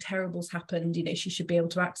abortion, if something terrible's happened, she should be able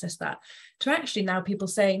to access that. To actually now people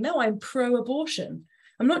saying, no, I'm pro-abortion.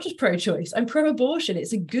 I'm not just pro-choice, I'm pro-abortion.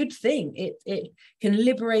 It's a good thing. It can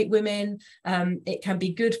liberate women. It can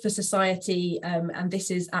be good for society. And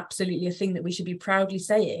this is absolutely a thing that we should be proudly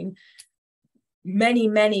saying. Many,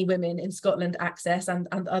 many women in Scotland access, and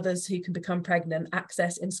others who can become pregnant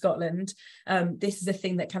access in Scotland. This is a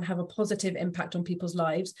thing that can have a positive impact on people's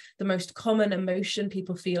lives. The most common emotion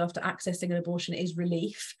people feel after accessing an abortion is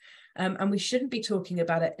relief. And we shouldn't be talking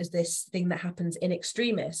about it as this thing that happens in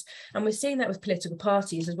extremis. And we're seeing that with political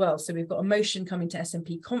parties as well. So we've got a motion coming to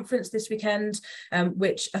SNP conference this weekend,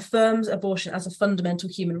 which affirms abortion as a fundamental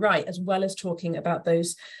human right, as well as talking about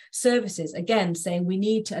those services. Again, saying we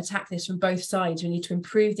need to attack this from both sides. We need to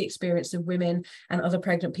improve the experience of women and other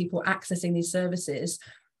pregnant people accessing these services.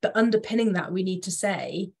 But underpinning that, we need to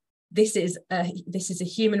say, this is a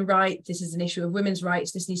human right. This is an issue of women's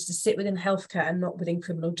rights. This needs to sit within healthcare and not within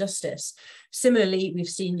criminal justice. Similarly, we've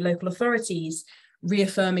seen local authorities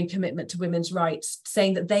reaffirming commitment to women's rights,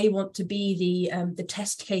 saying that they want to be the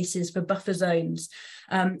test cases for buffer zones,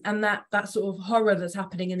 and that sort of horror that's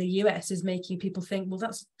happening in the US is making people think, well,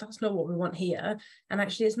 that's not what we want here, and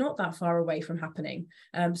actually it's not that far away from happening.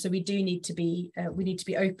 So we need to be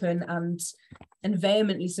open and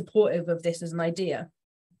vehemently supportive of this as an idea.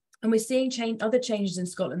 And we're seeing other changes in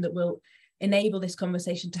Scotland that will enable this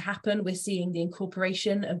conversation to happen. We're seeing the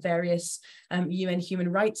incorporation of various UN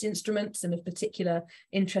human rights instruments, and of particular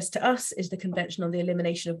interest to us is the Convention on the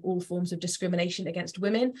Elimination of All Forms of Discrimination Against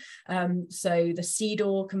Women. So the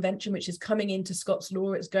CEDAW Convention, which is coming into Scots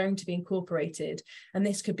law, it's going to be incorporated. And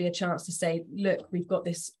this could be a chance to say, look, we've got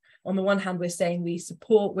this. On the one hand, we're saying we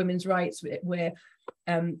support women's rights.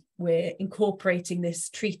 We're incorporating this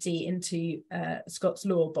treaty into Scots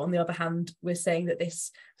law, but on the other hand, we're saying that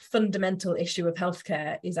this fundamental issue of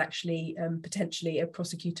healthcare is actually potentially a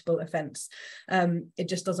prosecutable offence. It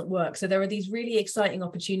just doesn't work. So there are these really exciting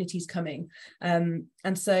opportunities coming, and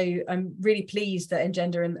so I'm really pleased that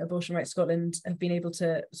Engender and Abortion Rights Scotland have been able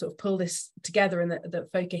to sort of pull this together, and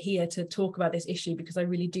that folk are here to talk about this issue, because I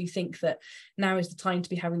really do think that now is the time to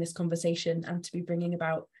be having this conversation and to be bringing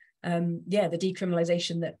about the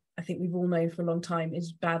decriminalisation that I think we've all known for a long time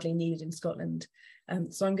is badly needed in Scotland.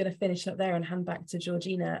 So I'm going to finish up there and hand back to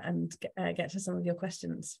Georgina and get to some of your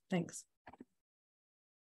questions. Thanks.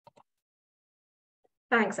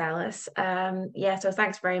 Thanks, Alys. So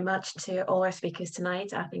thanks very much to all our speakers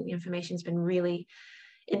tonight. I think the information's been really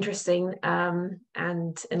interesting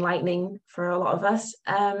and enlightening for a lot of us.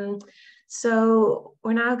 So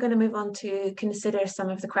we're now going to move on to consider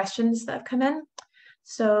some of the questions that have come in.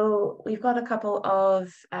 So we've got a couple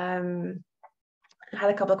of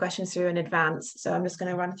questions through in advance, so I'm just going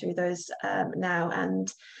to run through those now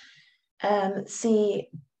and see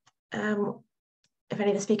if any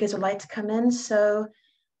of the speakers would like to come in. So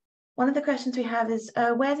one of the questions we have is,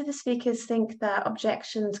 where do the speakers think that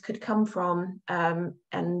objections could come from,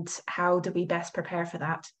 and how do we best prepare for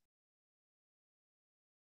that?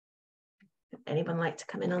 Would anyone like to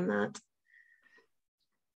come in on that?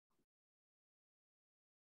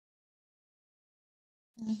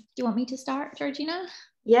 Do you want me to start, Georgina?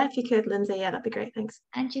 Yeah, if you could, Lynsey. Yeah, that'd be great. Thanks.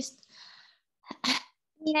 And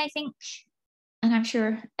I think, and I'm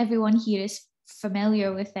sure everyone here is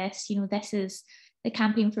familiar with this, this is the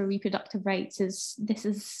campaign for reproductive rights. This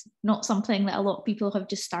is not something that a lot of people have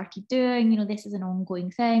just started doing. This is an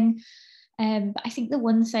ongoing thing. But I think the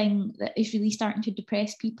one thing that is really starting to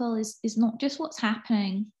depress people is not just what's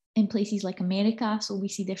happening in places like America, so we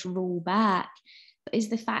see this roll back, but is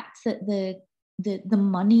the fact that the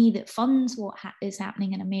money that funds what is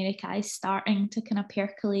happening in America is starting to kind of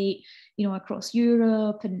percolate, across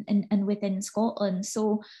Europe and within Scotland.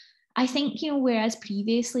 So I think, whereas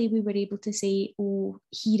previously we were able to say, oh,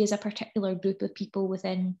 here is a particular group of people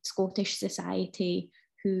within Scottish society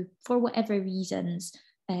who, for whatever reasons,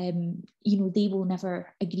 they will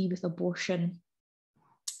never agree with abortion.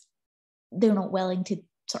 They're not willing to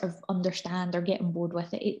sort of understand or get on board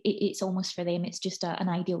with it. It's almost for them, it's just an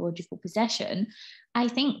ideological position. I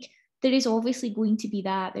think there is obviously going to be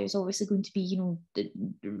that. There's obviously going to be,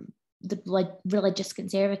 the religious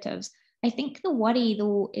conservatives. I think the worry,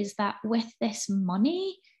 though, is that with this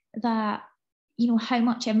money, that, how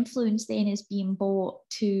much influence then is being bought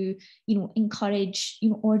to, encourage,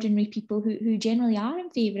 ordinary people who generally are in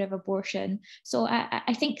favour of abortion. So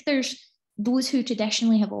I think there's those who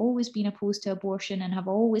traditionally have always been opposed to abortion and have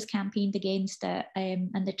always campaigned against it, and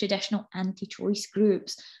the traditional anti-choice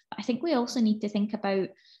groups. But I think we also need to think about,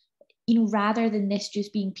 rather than this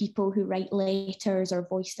just being people who write letters or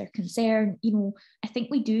voice their concern, I think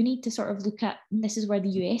we do need to sort of look at, and this is where the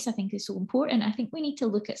US I think is so important, I think we need to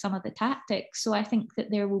look at some of the tactics. So I think that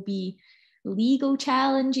there will be legal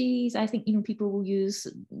challenges. I think, people will use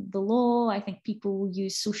the law. I think people will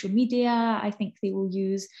use social media. I think they will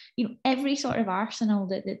use, every sort of arsenal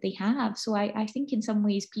that they have. So I think in some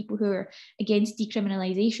ways people who are against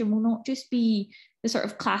decriminalisation will not just be the sort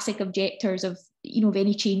of classic objectors of, of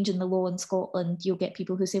any change in the law in Scotland. You'll get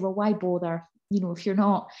people who say, well, why bother? If you're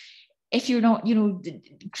not if you're not,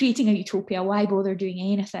 creating a utopia, why bother doing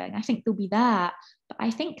anything? I think there'll be that. But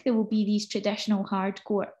I think there will be these traditional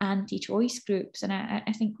hardcore anti-choice groups. And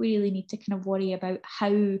I think we really need to kind of worry about how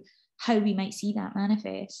we might see that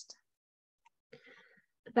manifest.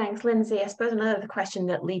 Thanks, Lynsey. I suppose another question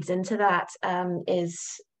that leads into that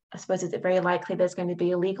is it very likely there's going to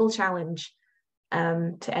be a legal challenge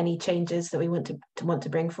to any changes that we want to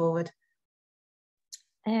bring forward?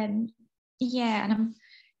 Yeah, and I'm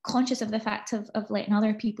conscious of the fact of letting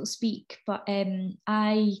other people speak, but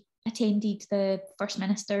I attended the First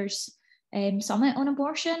Minister's summit on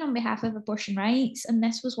abortion on behalf of abortion rights, and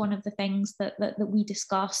this was one of the things that we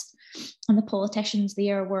discussed, and the politicians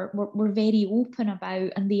there were very open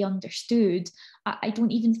about, and they understood. I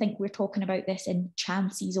don't even think we're talking about this in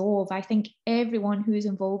chances of. I think everyone who is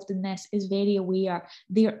involved in this is very aware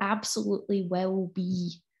there absolutely will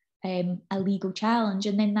be a legal challenge,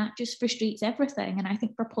 and then that just frustrates everything. And I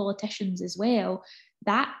think for politicians as well,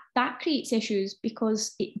 that creates issues,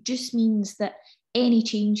 because it just means that any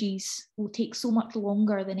changes will take so much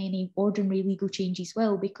longer than any ordinary legal changes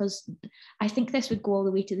will, because I think this would go all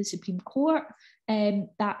the way to the Supreme Court.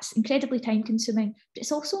 That's incredibly time consuming, but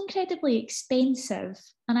it's also incredibly expensive.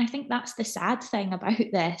 And I think that's the sad thing about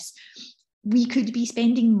this. We could be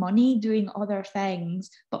spending money doing other things,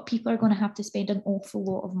 but people are going to have to spend an awful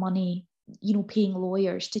lot of money, paying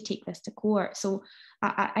lawyers to take this to court. So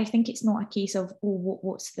I think it's not a case of,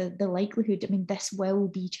 what's the likelihood? I mean, this will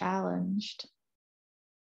be challenged.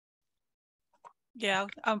 Yeah,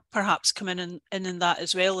 I'll perhaps come in that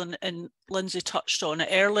as well. And Lynsey touched on it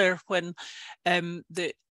earlier when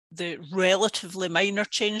the relatively minor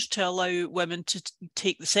change to allow women to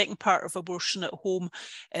take the second part of abortion at home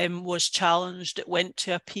was challenged. It went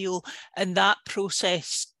to appeal, and that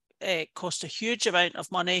process cost a huge amount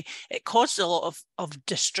of money. It caused a lot of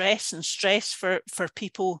distress and stress for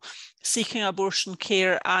people seeking abortion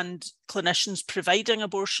care and clinicians providing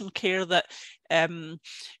abortion care, that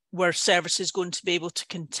were services going to be able to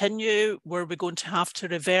continue? Were we going to have to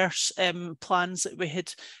reverse plans that we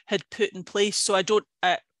had put in place? So I don't,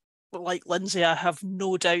 like Lynsey, I have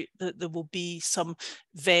no doubt that there will be some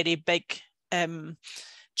very big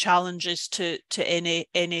challenges to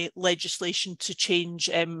any legislation to change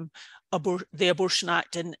the Abortion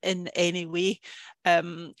Act in any way.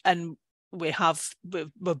 And we've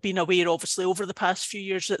been aware, obviously, over the past few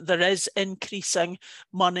years that there is increasing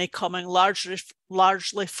money coming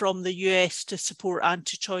largely from the US to support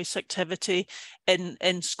anti-choice activity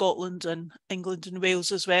in Scotland and England and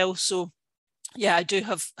Wales as well. So yeah, I do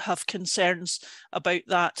have concerns about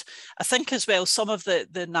that. I think as well, some of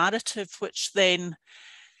the narrative which then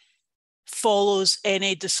follows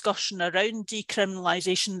any discussion around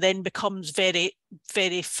decriminalisation then becomes very,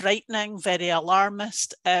 very frightening, very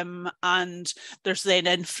alarmist, and there's then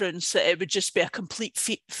inference that it would just be a complete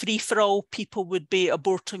free-for-all. People would be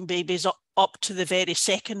aborting babies up to the very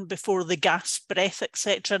second before the gasp breath,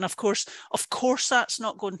 etc. And of course that's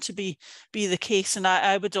not going to be the case. And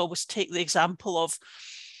I would always take the example of,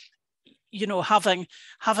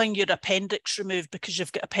 having your appendix removed because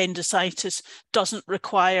you've got appendicitis doesn't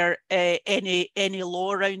require any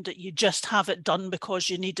law around it. You just have it done because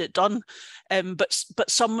you need it done. But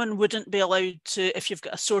someone wouldn't be allowed to, if you've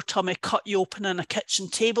got a sore tummy, cut you open on a kitchen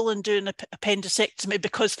table and do an appendectomy,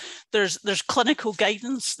 because there's clinical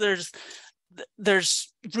guidance, there's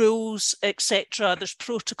rules, etc. There's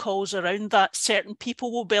protocols around that. Certain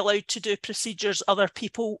people will be allowed to do procedures, other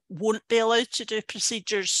people won't be allowed to do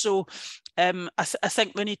procedures. So I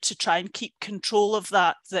think we need to try and keep control of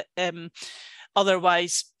that.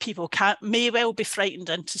 Otherwise, people may well be frightened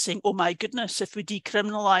into saying, "Oh my goodness, if we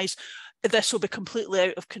decriminalise, this will be completely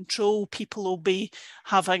out of control. People will be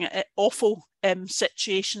having awful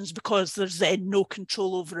situations because there's then no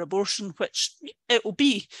control over abortion," which it will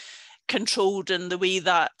be controlled in the way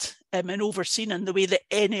that and overseen in the way that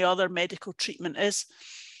any other medical treatment is.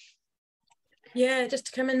 Yeah, just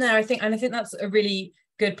to come in there, I think that's a really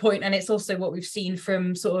good point, and it's also what we've seen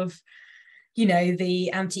from sort of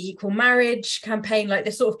the anti-equal marriage campaign, like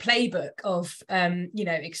this sort of playbook of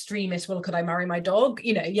extremists. Well, could I marry my dog?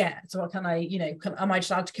 Yeah. So what can I, am I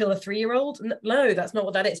just allowed to kill a 3-year-old? No, that's not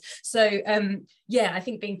what that is. So I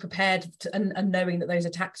think being prepared and knowing that those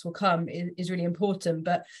attacks will come is really important.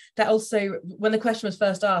 But that also, when the question was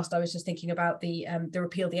first asked, I was just thinking about the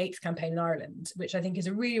Repeal the 8th campaign in Ireland, which I think is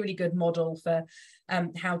a really, really good model for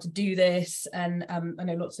how to do this. And I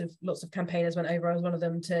know lots of campaigners went over. I was one of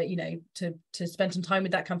them to, you know, to spend some time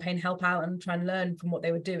with that campaign, help out and try and learn from what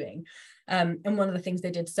they were doing. And one of the things they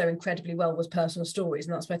did so incredibly well was personal stories.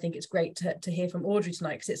 And that's why I think it's great to hear from Audrey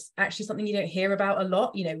tonight, because it's actually something you don't hear about a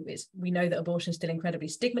lot. You know, we know that abortion is still incredibly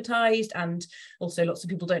stigmatized, and also lots of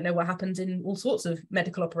people don't know what happens in all sorts of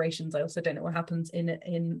medical operations. I also don't know what happens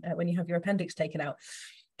in when you have your appendix taken out.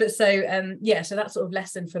 But so, yeah, so that sort of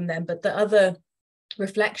lesson from them. But the other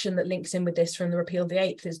reflection that links in with this from the repeal of the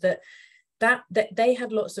 8th is that they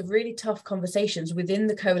had lots of really tough conversations within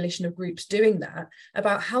the coalition of groups doing that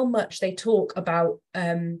about how much they talk about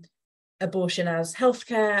abortion as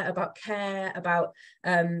healthcare, about care, about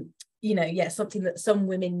you know, yeah, something that some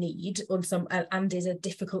women need on some and is a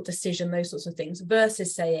difficult decision, those sorts of things,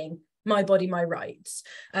 versus saying my body, my rights.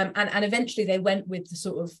 And eventually they went with the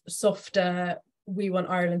sort of softer, we want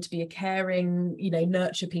Ireland to be a caring, you know,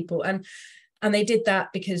 nurture people. And they did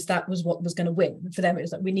that because that was what was going to win for them. It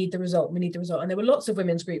was like, we need the result, we need the result. And there were lots of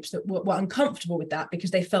women's groups that were uncomfortable with that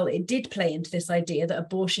because they felt it did play into this idea that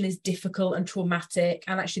abortion is difficult and traumatic.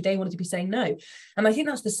 And actually they wanted to be saying no. And I think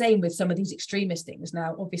that's the same with some of these extremist things.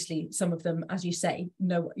 Now, obviously, some of them, as you say,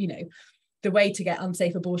 no, you know, the way to get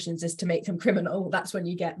unsafe abortions is to make them criminal. That's when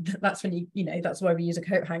you know, that's why we use a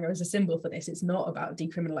coat hanger as a symbol for this. It's not about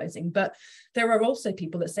decriminalizing. But there are also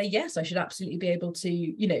people that say, yes, I should absolutely be able to,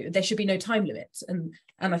 you know, there should be no time limits. And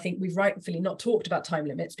I think we've rightfully not talked about time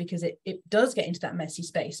limits because it does get into that messy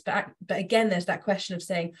space. But again, there's that question of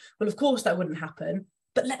saying, well, of course that wouldn't happen,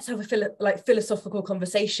 but let's have a philosophical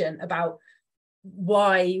conversation about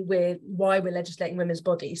why we're legislating women's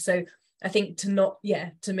bodies. So I think to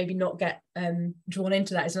maybe not get drawn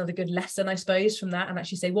into that is another good lesson, I suppose, from that, and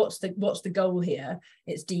actually say what's the goal here?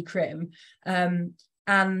 It's decrim, and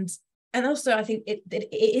also I think it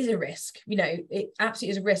is a risk. You know, it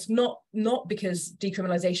absolutely is a risk. Not because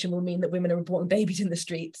decriminalisation will mean that women are aborting babies in the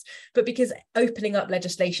streets, but because opening up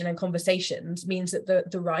legislation and conversations means that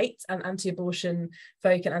the right and anti-abortion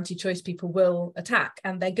folk and anti-choice people will attack,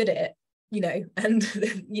 and they're good at it. You know,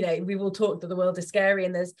 and you know, we will talk that the world is scary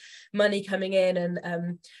and there's money coming in,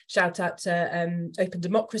 and shout out to Open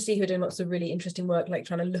Democracy, who are doing lots of really interesting work, like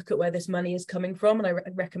trying to look at where this money is coming from, and I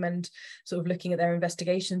recommend sort of looking at their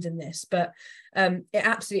investigations in this. But it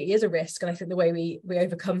absolutely is a risk, and I think the way we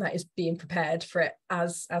overcome that is being prepared for it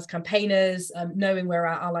as campaigners, knowing where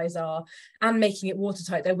our allies are and making it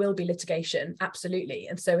watertight. There will be litigation, absolutely.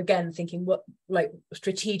 And so again, thinking what, like,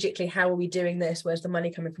 strategically, how are we doing this? Where's the money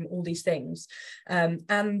coming from? All these things.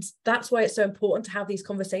 And that's why it's so important to have these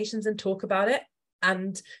conversations and talk about it.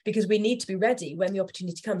 And because we need to be ready when the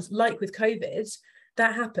opportunity comes, like with COVID,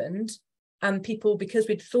 that happened. And people, because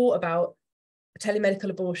we'd thought about telemedical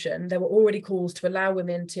abortion, there were already calls to allow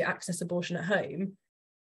women to access abortion at home.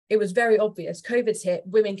 It was very obvious, COVID's hit,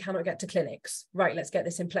 women cannot get to clinics. Right, let's get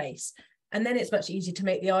this in place. And then it's much easier to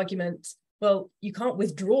make the argument, well, you can't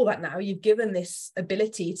withdraw that now. You've given this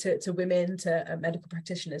ability to women, to medical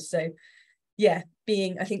practitioners. So yeah,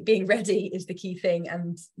 I think being ready is the key thing,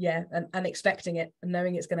 and yeah, and expecting it and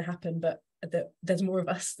knowing it's going to happen, but there's more of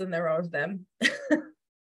us than there are of them.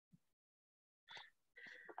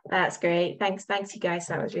 That's great. Thanks you guys.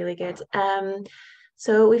 That was really good.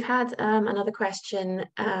 So we've had another question.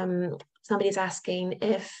 Somebody's asking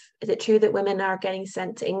is it true that women are getting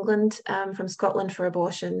sent to England from Scotland for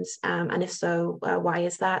abortions? And if so, why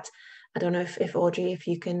is that? I don't know if Audrey, if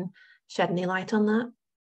you can shed any light on that.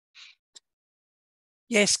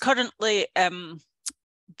 Yes, currently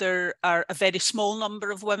there are a very small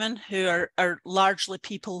number of women who are largely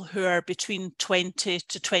people who are between 20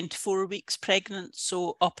 to 24 weeks pregnant,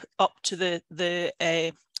 so up to the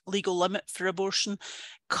legal limit for abortion.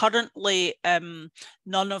 Currently,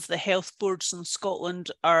 none of the health boards in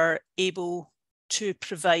Scotland are able to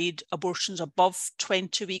provide abortions above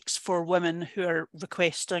 20 weeks for women who are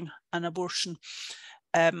requesting an abortion.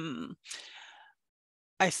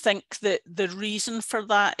 I think that the reason for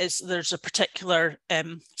that is there's a particular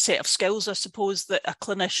set of skills, I suppose, that a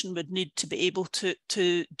clinician would need to be able to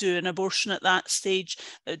do an abortion at that stage.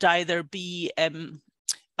 It would either be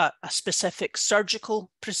a specific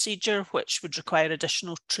surgical procedure, which would require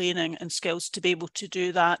additional training and skills to be able to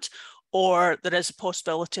do that, or there is a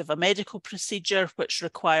possibility of a medical procedure which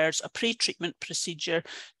requires a pre-treatment procedure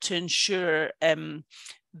to ensure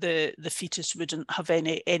the fetus wouldn't have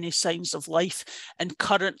any signs of life. And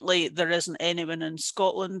currently there isn't anyone in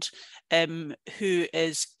Scotland who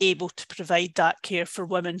is able to provide that care for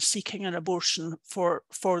women seeking an abortion for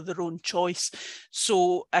their own choice.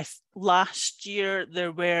 So last year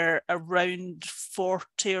there were around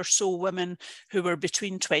 40 or so women who were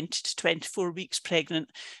between 20 to 24 weeks pregnant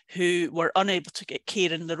who were unable to get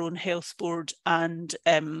care in their own health board, and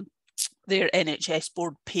their NHS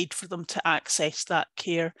board paid for them to access that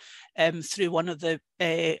care through one of the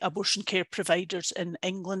abortion care providers in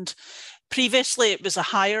England. Previously, it was a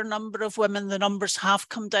higher number of women. The numbers have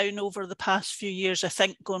come down over the past few years. I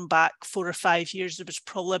think going back 4 or 5 years, there was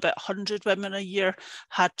probably about 100 women a year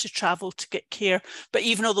had to travel to get care. But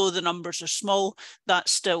even although the numbers are small,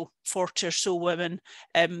 that's still 40 or so women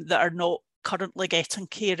that are not currently getting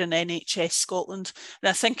care in NHS Scotland. And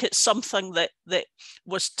I think it's something that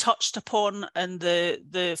was touched upon in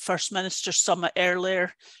the First Minister's Summit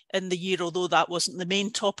earlier in the year, although that wasn't the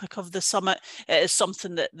main topic of the summit. It is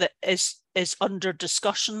something that is under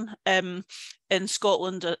discussion in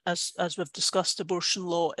Scotland. As we've discussed, abortion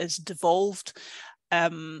law is devolved.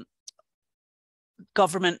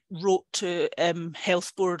 Government wrote to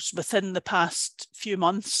health boards within the past few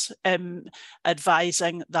months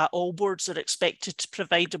advising that all boards are expected to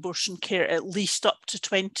provide abortion care at least up to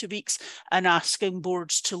 20 weeks, and asking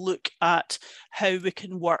boards to look at how we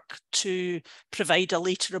can work to provide a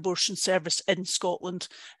later abortion service in Scotland.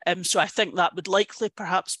 So I think that would likely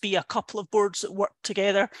perhaps be a couple of boards that work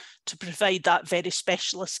together to provide that very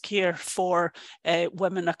specialist care for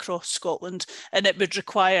women across Scotland. And it would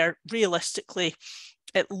require, realistically,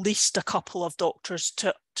 at least a couple of doctors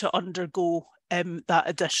to undergo that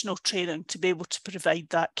additional training to be able to provide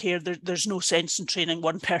that care. There's no sense in training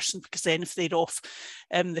one person, because then if they're off,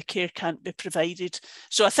 the care can't be provided.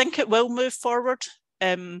 So I think it will move forward,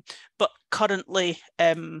 but currently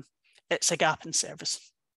it's a gap in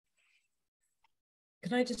service.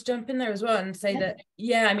 Can I just jump in there as well and say that,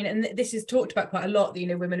 yeah, I mean, and this is talked about quite a lot,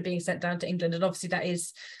 that, women are being sent down to England, and obviously it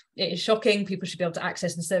is shocking. People should be able to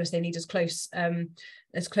access the service they need as close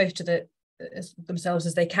to themselves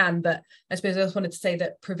as they can. But I suppose I just wanted to say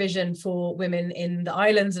that provision for women in the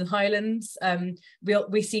islands and highlands,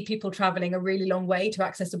 we see people travelling a really long way to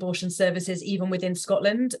access abortion services, even within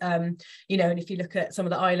Scotland. And if you look at some of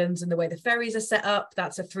the islands and the way the ferries are set up,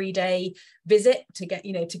 that's a 3-day visit to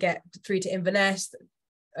get through to Inverness,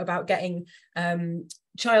 about getting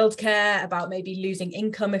childcare, about maybe losing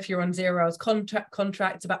income if you're on 0 hours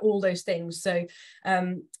contracts, about all those things. So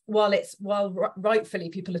while rightfully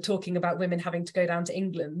people are talking about women having to go down to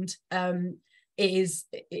England, it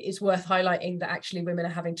is worth highlighting that actually women are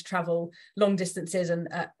having to travel long distances and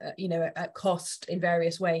at cost in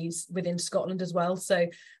various ways within Scotland as well. So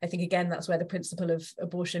I think, again, that's where the principle of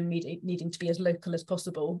abortion needing to be as local as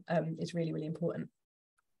possible is really, really important.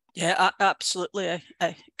 Yeah, absolutely.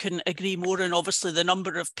 I couldn't agree more. And obviously the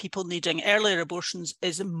number of people needing earlier abortions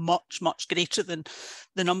is much, much greater than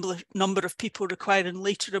the number of people requiring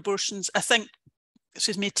later abortions. I think,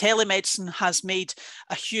 telemedicine has made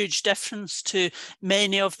a huge difference to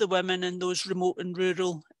many of the women in those remote and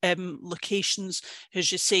rural locations. As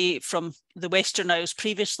you say, from the Western Isles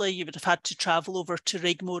previously, you would have had to travel over to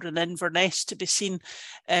Rigmore and Inverness to be seen.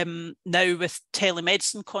 Now with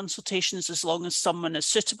telemedicine consultations, as long as someone is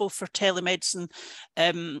suitable for telemedicine,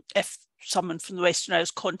 if someone from the Western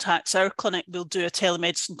Isles contacts our clinic, we'll do a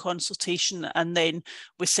telemedicine consultation, and then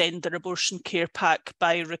we send their abortion care pack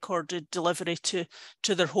by recorded delivery to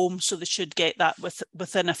their home, so they should get that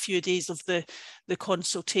within a few days of the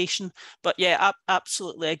consultation. But yeah,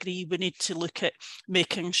 absolutely agree. We need to look at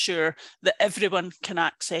making sure that everyone can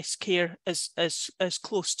access care as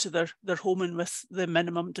close to their home and with the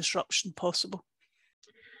minimum disruption possible.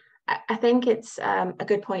 I think it's a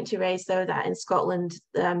good point to raise, though, that in Scotland,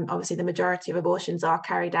 obviously the majority of abortions are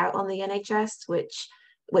carried out on the NHS,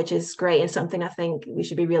 which is great and something I think we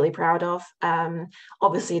should be really proud of.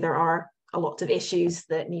 Obviously, there are a lot of issues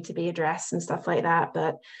that need to be addressed and stuff like that,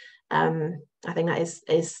 but I think that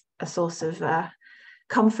is a source of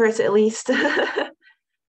comfort, at least.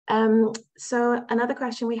 So another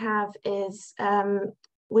question we have is,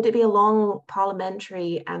 would it be a long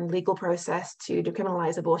parliamentary and legal process to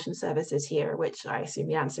decriminalise abortion services here? Which I assume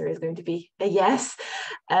the answer is going to be a yes.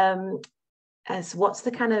 As what's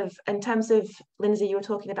the kind of, in terms of, Lynsey, you were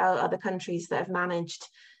talking about other countries that have managed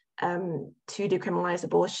to decriminalise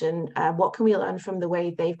abortion. What can we learn from the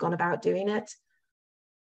way they've gone about doing it?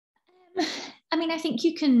 I mean, I think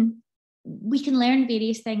we can learn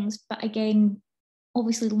various things, but again,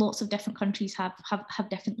 obviously lots of different countries have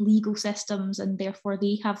different legal systems, and therefore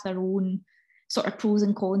they have their own sort of pros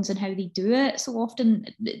and cons and how they do it. So often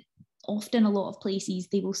a lot of places,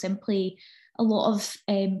 they will simply, a lot of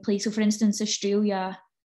places, so for instance, Australia,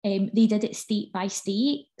 they did it state by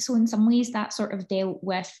state. So in some ways that sort of dealt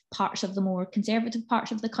with parts of the more conservative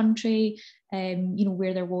parts of the country,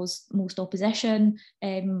 where there was most opposition,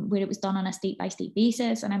 where it was done on a state by state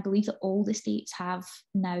basis. And I believe that all the states have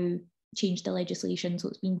now changed the legislation, so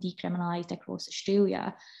it's been decriminalised across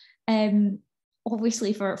Australia.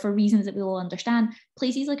 Obviously, for reasons that we all understand,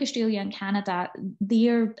 places like Australia and Canada,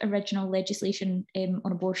 their original legislation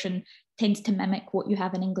on abortion tends to mimic what you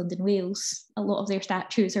have in England and Wales. A lot of their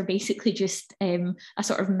statutes are basically just a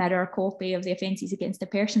sort of mirror copy of the Offences Against the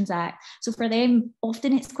Persons Act. So for them,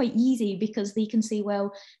 often it's quite easy because they can say,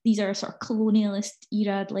 well, these are sort of colonialist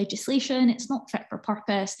era legislation, it's not fit for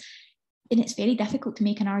purpose. And it's very difficult to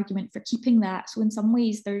make an argument for keeping that. So in some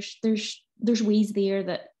ways, there's ways there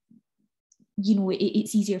that,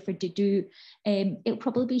 it's easier for to do. It'll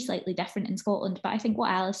probably be slightly different in Scotland, but I think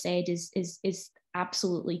what Alys said is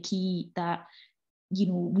absolutely key, that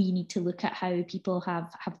we need to look at how people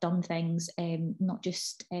have done things, not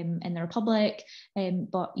just in the Republic,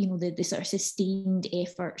 but the sort of sustained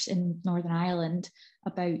efforts in Northern Ireland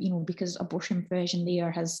about, because abortion provision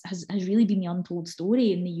there has really been the untold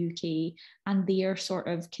story in the UK, and their sort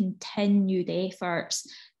of continued efforts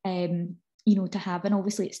to have, and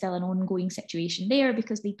obviously it's still an ongoing situation there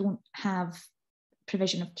because they don't have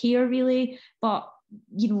provision of care really, but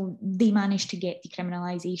they managed to get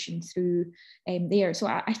decriminalisation through there. So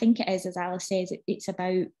I think it is, as Alys says, it's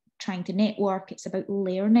about trying to network, it's about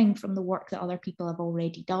learning from the work that other people have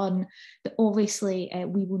already done. But obviously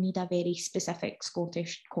we will need a very specific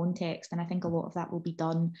Scottish context, and I think a lot of that will be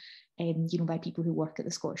done by people who work at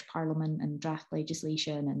the Scottish Parliament and draft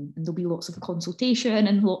legislation, and there'll be lots of consultation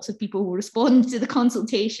and lots of people will respond to the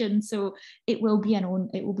consultation. So it will be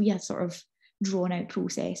a sort of drawn out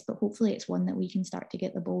process, but hopefully it's one that we can start to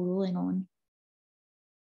get the ball rolling on.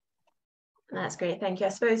 That's great, thank you. I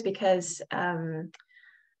suppose because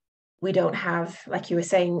we don't have, like you were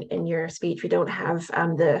saying in your speech, we don't have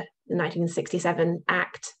the 1967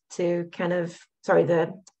 Act to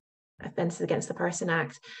the Offences Against the Person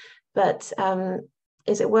Act, but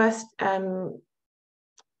is it worth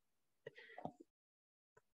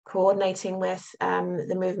coordinating with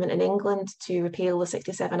the movement in England to repeal the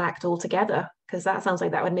 67 Act altogether? Because that sounds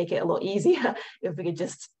like that would make it a lot easier if we could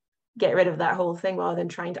just get rid of that whole thing rather than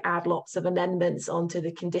trying to add lots of amendments onto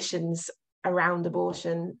the conditions around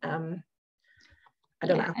abortion. I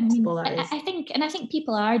don't know how possible that is. I think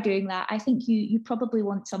people are doing that. I think you probably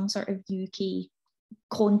want some sort of UK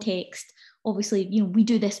context. Obviously, we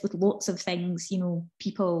do this with lots of things,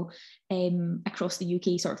 people across the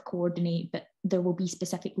UK sort of coordinate, but there will be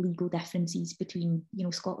specific legal differences between,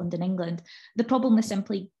 Scotland and England. The problem with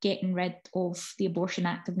simply getting rid of the Abortion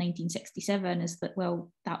Act of 1967 is that,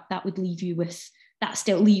 well, that would leave you with,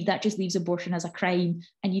 that just leaves abortion as a crime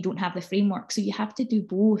and you don't have the framework. So you have to do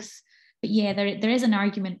both. But yeah, there is an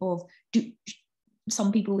argument of,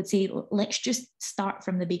 some people would say, let's just start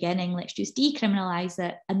from the beginning, let's just decriminalise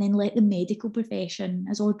it and then let the medical profession,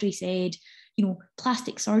 as Audrey said,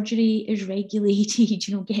 plastic surgery is regulated,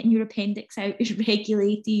 getting your appendix out is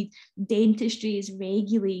regulated, dentistry is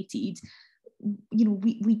regulated.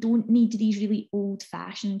 We don't need these really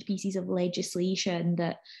old-fashioned pieces of legislation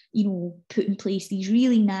that, put in place these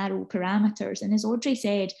really narrow parameters. And as Audrey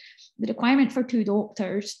said, the requirement for 2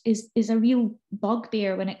 doctors is a real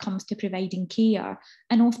bugbear when it comes to providing care.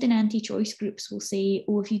 And often anti-choice groups will say,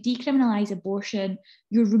 oh, if you decriminalise abortion,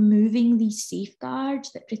 you're removing these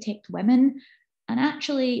safeguards that protect women. And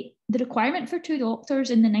actually, the requirement for 2 doctors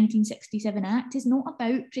in the 1967 Act is not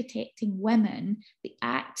about protecting women. The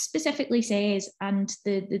Act specifically says, and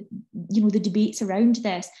the debates around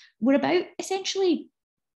this were about essentially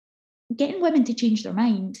getting women to change their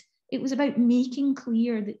mind. It was about making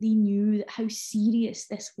clear that they knew how serious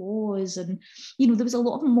this was. And, there was a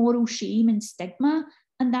lot of moral shame and stigma,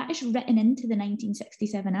 and that is written into the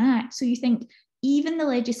 1967 Act. So you think even the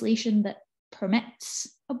legislation that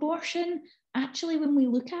permits abortion, actually, when we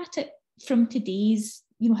look at it from today's,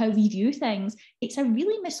 how we view things, it's a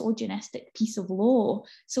really misogynistic piece of law.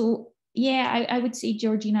 So yeah, I would say,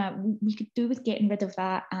 Georgina, we could do with getting rid of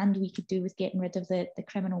that, and we could do with getting rid of the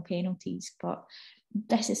criminal penalties. But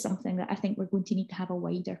this is something that I think we're going to need to have a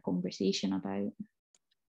wider conversation about.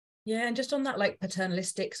 Yeah, and just on that like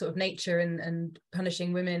paternalistic sort of nature and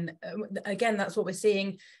punishing women, again, that's what we're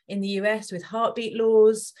seeing in the US with heartbeat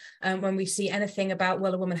laws. When we see anything about,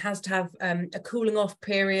 well, a woman has to have a cooling off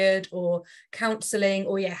period or counselling,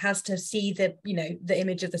 or has to see the, the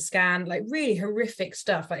image of the scan, like really horrific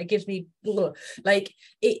stuff. Like it gives me, like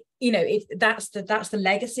you know, that's the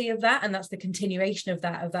legacy of that, and that's the continuation of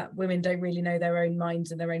that women don't really know their own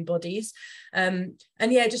minds and their own bodies. And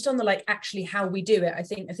yeah, just on the like actually how we do it, I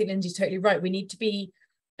think Lynsey's totally right. We need to be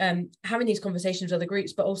having these conversations with other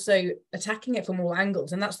groups, but also attacking it from all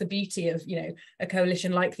angles. And that's the beauty of, you know, a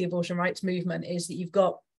coalition like the abortion rights movement, is that you've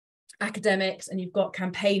got academics and you've got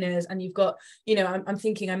campaigners and you've got, you know, I'm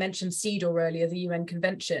thinking, I mentioned CEDAW earlier, the UN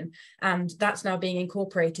convention, and that's now being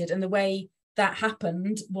incorporated. And the way that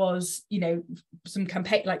happened was, you know, some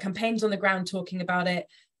campaigns on the ground talking about it,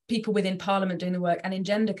 people within Parliament doing the work, and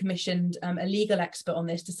Engender commissioned a legal expert on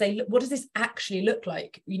this to say, look, what does this actually look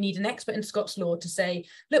like? You need an expert in Scots law to say,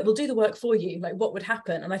 look, we'll do the work for you, like what would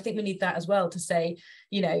happen? And I think we need that as well, to say,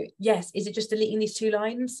 you know, yes, is it just deleting these 2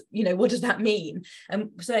 lines? You know, what does that mean? And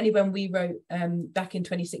certainly when we wrote back in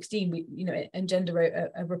 2016, we, you know, Engender wrote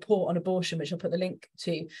a report on abortion, which I'll put the link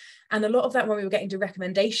to, and a lot of that, when we were getting to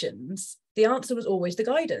recommendations, the answer was always the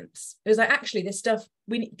guidance. It was like, actually, this stuff,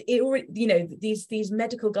 it already, you know, these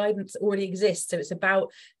medical guidance already exists. So it's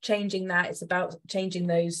about changing that. It's about changing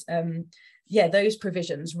those, those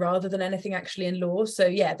provisions rather than anything actually in law. So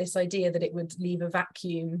yeah, this idea that it would leave a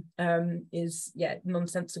vacuum is, yeah,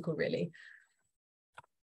 nonsensical, really.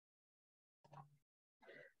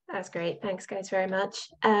 That's great. Thanks, guys, very much.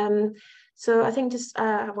 So I think just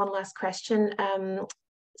one last question.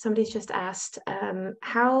 Somebody's just asked,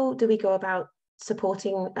 how do we go about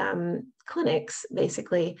supporting clinics,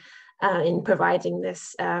 basically, in providing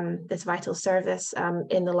this this vital service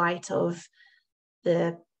in the light of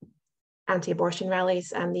the anti-abortion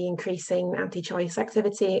rallies and the increasing anti-choice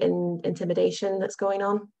activity and intimidation that's going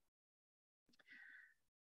on?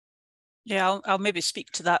 Yeah, I'll maybe speak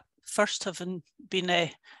to that first, having been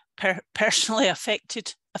personally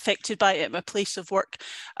affected by it in my place of work.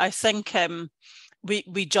 I think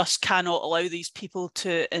we just cannot allow these people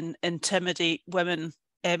to intimidate women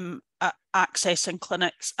accessing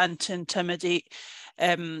clinics, and to intimidate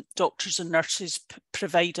doctors and nurses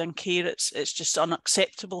providing care. It's just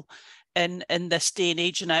unacceptable in this day and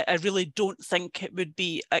age, and I really don't think it would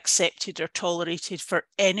be accepted or tolerated for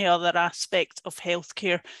any other aspect of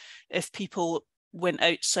healthcare if people went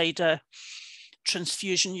outside a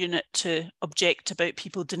transfusion unit to object about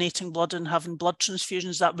people donating blood and having blood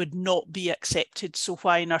transfusions. That would not be accepted. So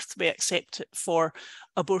why on earth we accept it for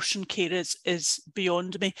abortion care is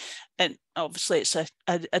beyond me. And obviously it's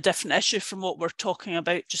a different issue from what we're talking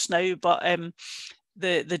about just now, but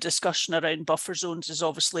the discussion around buffer zones is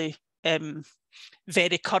obviously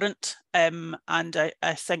very current, and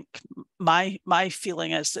I think my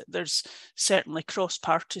feeling is that there's certainly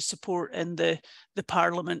cross-party support in the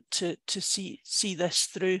Parliament to see this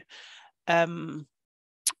through.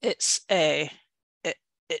 It's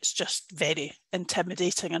just very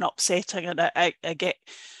intimidating and upsetting, and I get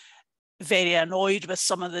very annoyed with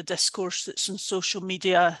some of the discourse that's on social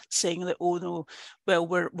media saying that, oh no, well,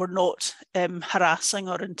 we're not harassing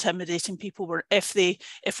or intimidating people.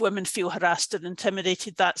 If women feel harassed and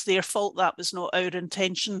intimidated, that's their fault. That was not our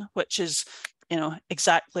intention, which is, you know,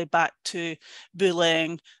 exactly back to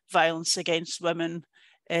bullying, violence against women,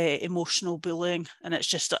 emotional bullying, and it's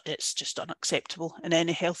just unacceptable in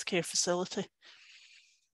any healthcare facility.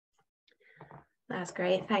 That's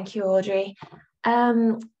great. Thank you, Audrey.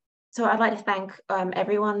 So I'd like to thank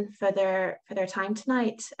everyone for their time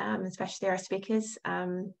tonight, especially our speakers.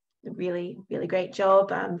 Really, really great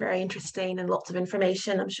job. Very interesting and lots of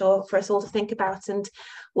information, I'm sure, for us all to think about and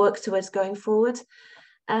work towards going forward.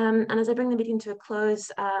 And as I bring the meeting to a close,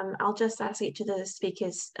 I'll just ask each of the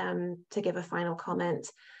speakers to give a final comment.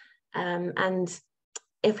 And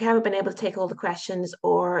if we haven't been able to take all the questions,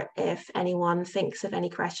 or if anyone thinks of any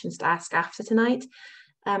questions to ask after tonight,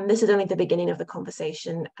 this is only the beginning of the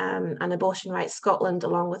conversation, and Abortion Rights Scotland,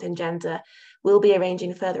 along with Engender, will be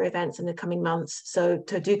arranging further events in the coming months, so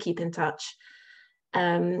do keep in touch.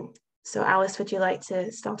 So Alys, would you like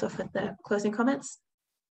to start off with the closing comments?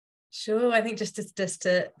 Sure. I think just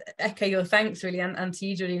to echo your thanks, really, and to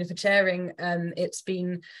you, Georgina, for chairing. It's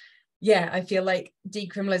been, yeah, I feel like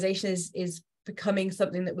decriminalisation is becoming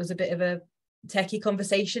something that was a bit of a techie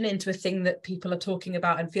conversation into a thing that people are talking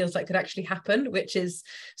about and feels like could actually happen, which is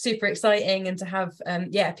super exciting. And to have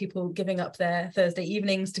people giving up their Thursday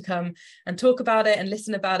evenings to come and talk about it and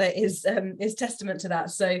listen about it is testament to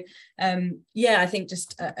that. So I think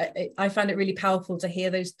just I find it really powerful to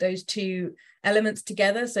hear those two elements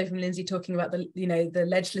together. So from Lynsey talking about the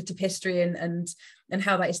legislative history and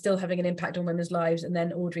how that is still having an impact on women's lives, and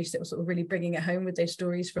then Audrey sort of really bringing it home with those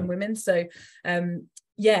stories from women. So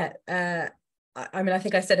I mean, I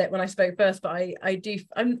think I said it when I spoke first, but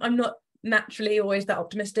I'm not naturally always that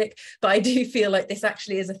optimistic, but I do feel like this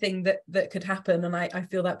actually is a thing that could happen, and I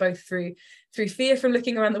feel that both through fear from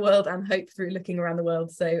looking around the world and hope through looking around the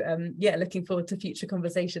world. So yeah, looking forward to future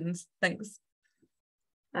conversations. Thanks.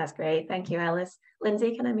 That's great. Thank you, Alys.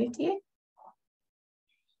 Lynsey, can I move to you?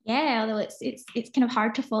 Yeah, although it's kind of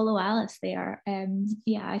hard to follow Alys there.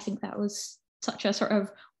 Yeah, I think that was such a sort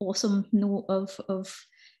of awesome note of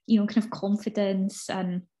you know, kind of confidence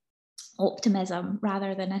and optimism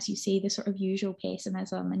rather than, as you say, the sort of usual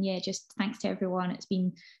pessimism. And yeah, just thanks to everyone. It's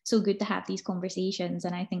been so good to have these conversations,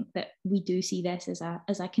 and I think that we do see this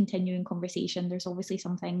as a continuing conversation. There's obviously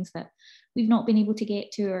some things that we've not been able to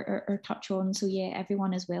get to or touch on, so yeah,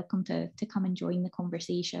 everyone is welcome to come and join the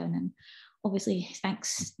conversation. And obviously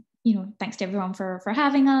thanks to everyone for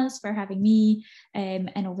having us, for having me,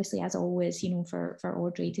 and obviously, as always, you know, for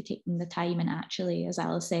Audrey to taking the time and actually, as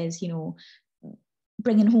Alys says, you know,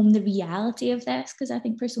 bringing home the reality of this, because I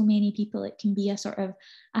think for so many people it can be a sort of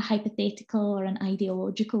a hypothetical or an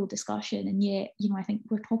ideological discussion, and yet, you know, I think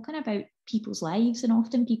we're talking about people's lives, and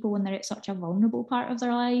often people when they're at such a vulnerable part of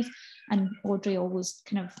their life, and Audrey always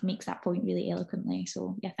kind of makes that point really eloquently.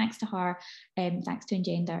 So yeah, thanks to her, thanks to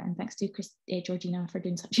Engender, and thanks to Georgina for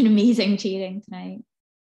doing such an amazing chairing tonight.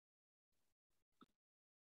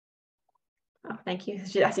 Oh, thank you.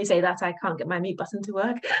 As you say that, I can't get my mute button to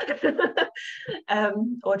work.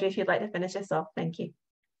 Audrey, if you'd like to finish this off, thank you.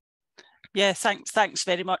 Yeah, thanks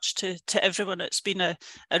very much to everyone. It's been a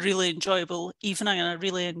really enjoyable evening and a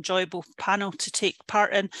really enjoyable panel to take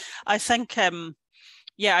part in. I think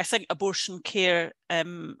I think abortion care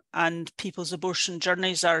and people's abortion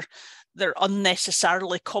journeys they're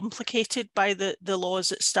unnecessarily complicated by the law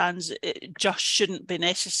as it stands. It just shouldn't be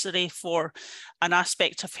necessary for an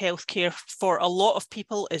aspect of healthcare. For a lot of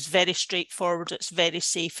people, it's very straightforward, it's very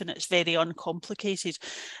safe, and it's very uncomplicated.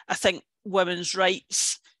 I think women's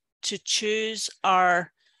rights to choose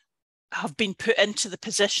have been put into the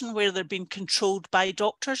position where they're being controlled by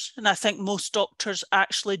doctors. And I think most doctors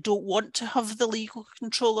actually don't want to have the legal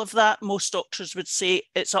control of that. Most doctors would say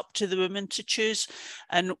it's up to the woman to choose.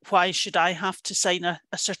 And why should I have to sign a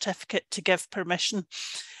certificate to give permission?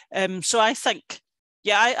 So I think,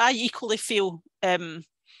 yeah, I equally feel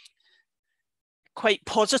quite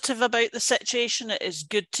positive about the situation. It is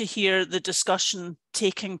good to hear the discussion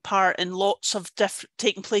taking place in lots of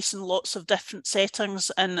different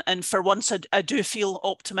settings, and for once I do feel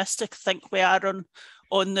optimistic. I think we are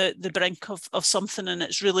on the brink of something, and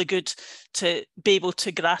it's really good to be able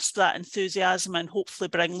to grasp that enthusiasm and hopefully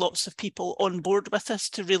bring lots of people on board with us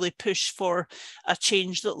to really push for a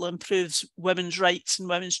change that will improve women's rights and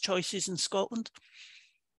women's choices in Scotland.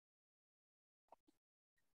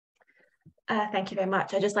 Thank you very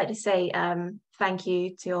much. I'd just like to say thank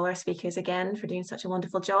you to all our speakers again for doing such a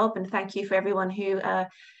wonderful job, and thank you for everyone who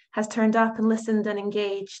has turned up and listened and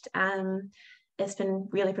engaged. It's been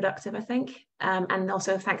really productive, I think. And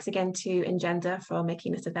also thanks again to Engender for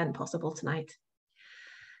making this event possible tonight.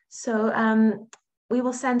 So we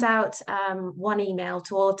will send out one email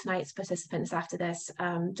to all of tonight's participants after this,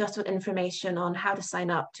 just with information on how to sign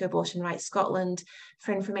up to Abortion Rights Scotland,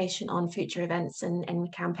 for information on future events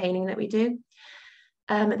and campaigning that we do.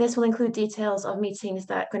 This will include details of meetings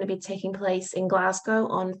that are going to be taking place in Glasgow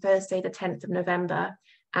on Thursday, the 10th of November,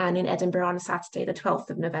 and in Edinburgh on Saturday, the 12th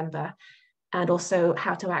of November, and also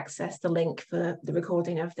how to access the link for the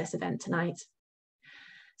recording of this event tonight.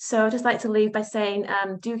 So I'd just like to leave by saying,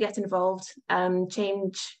 do get involved.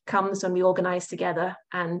 Change comes when we organise together,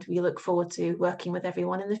 and we look forward to working with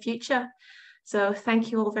everyone in the future. So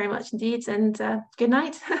thank you all very much indeed, and good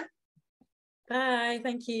night. Bye,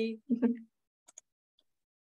 thank you.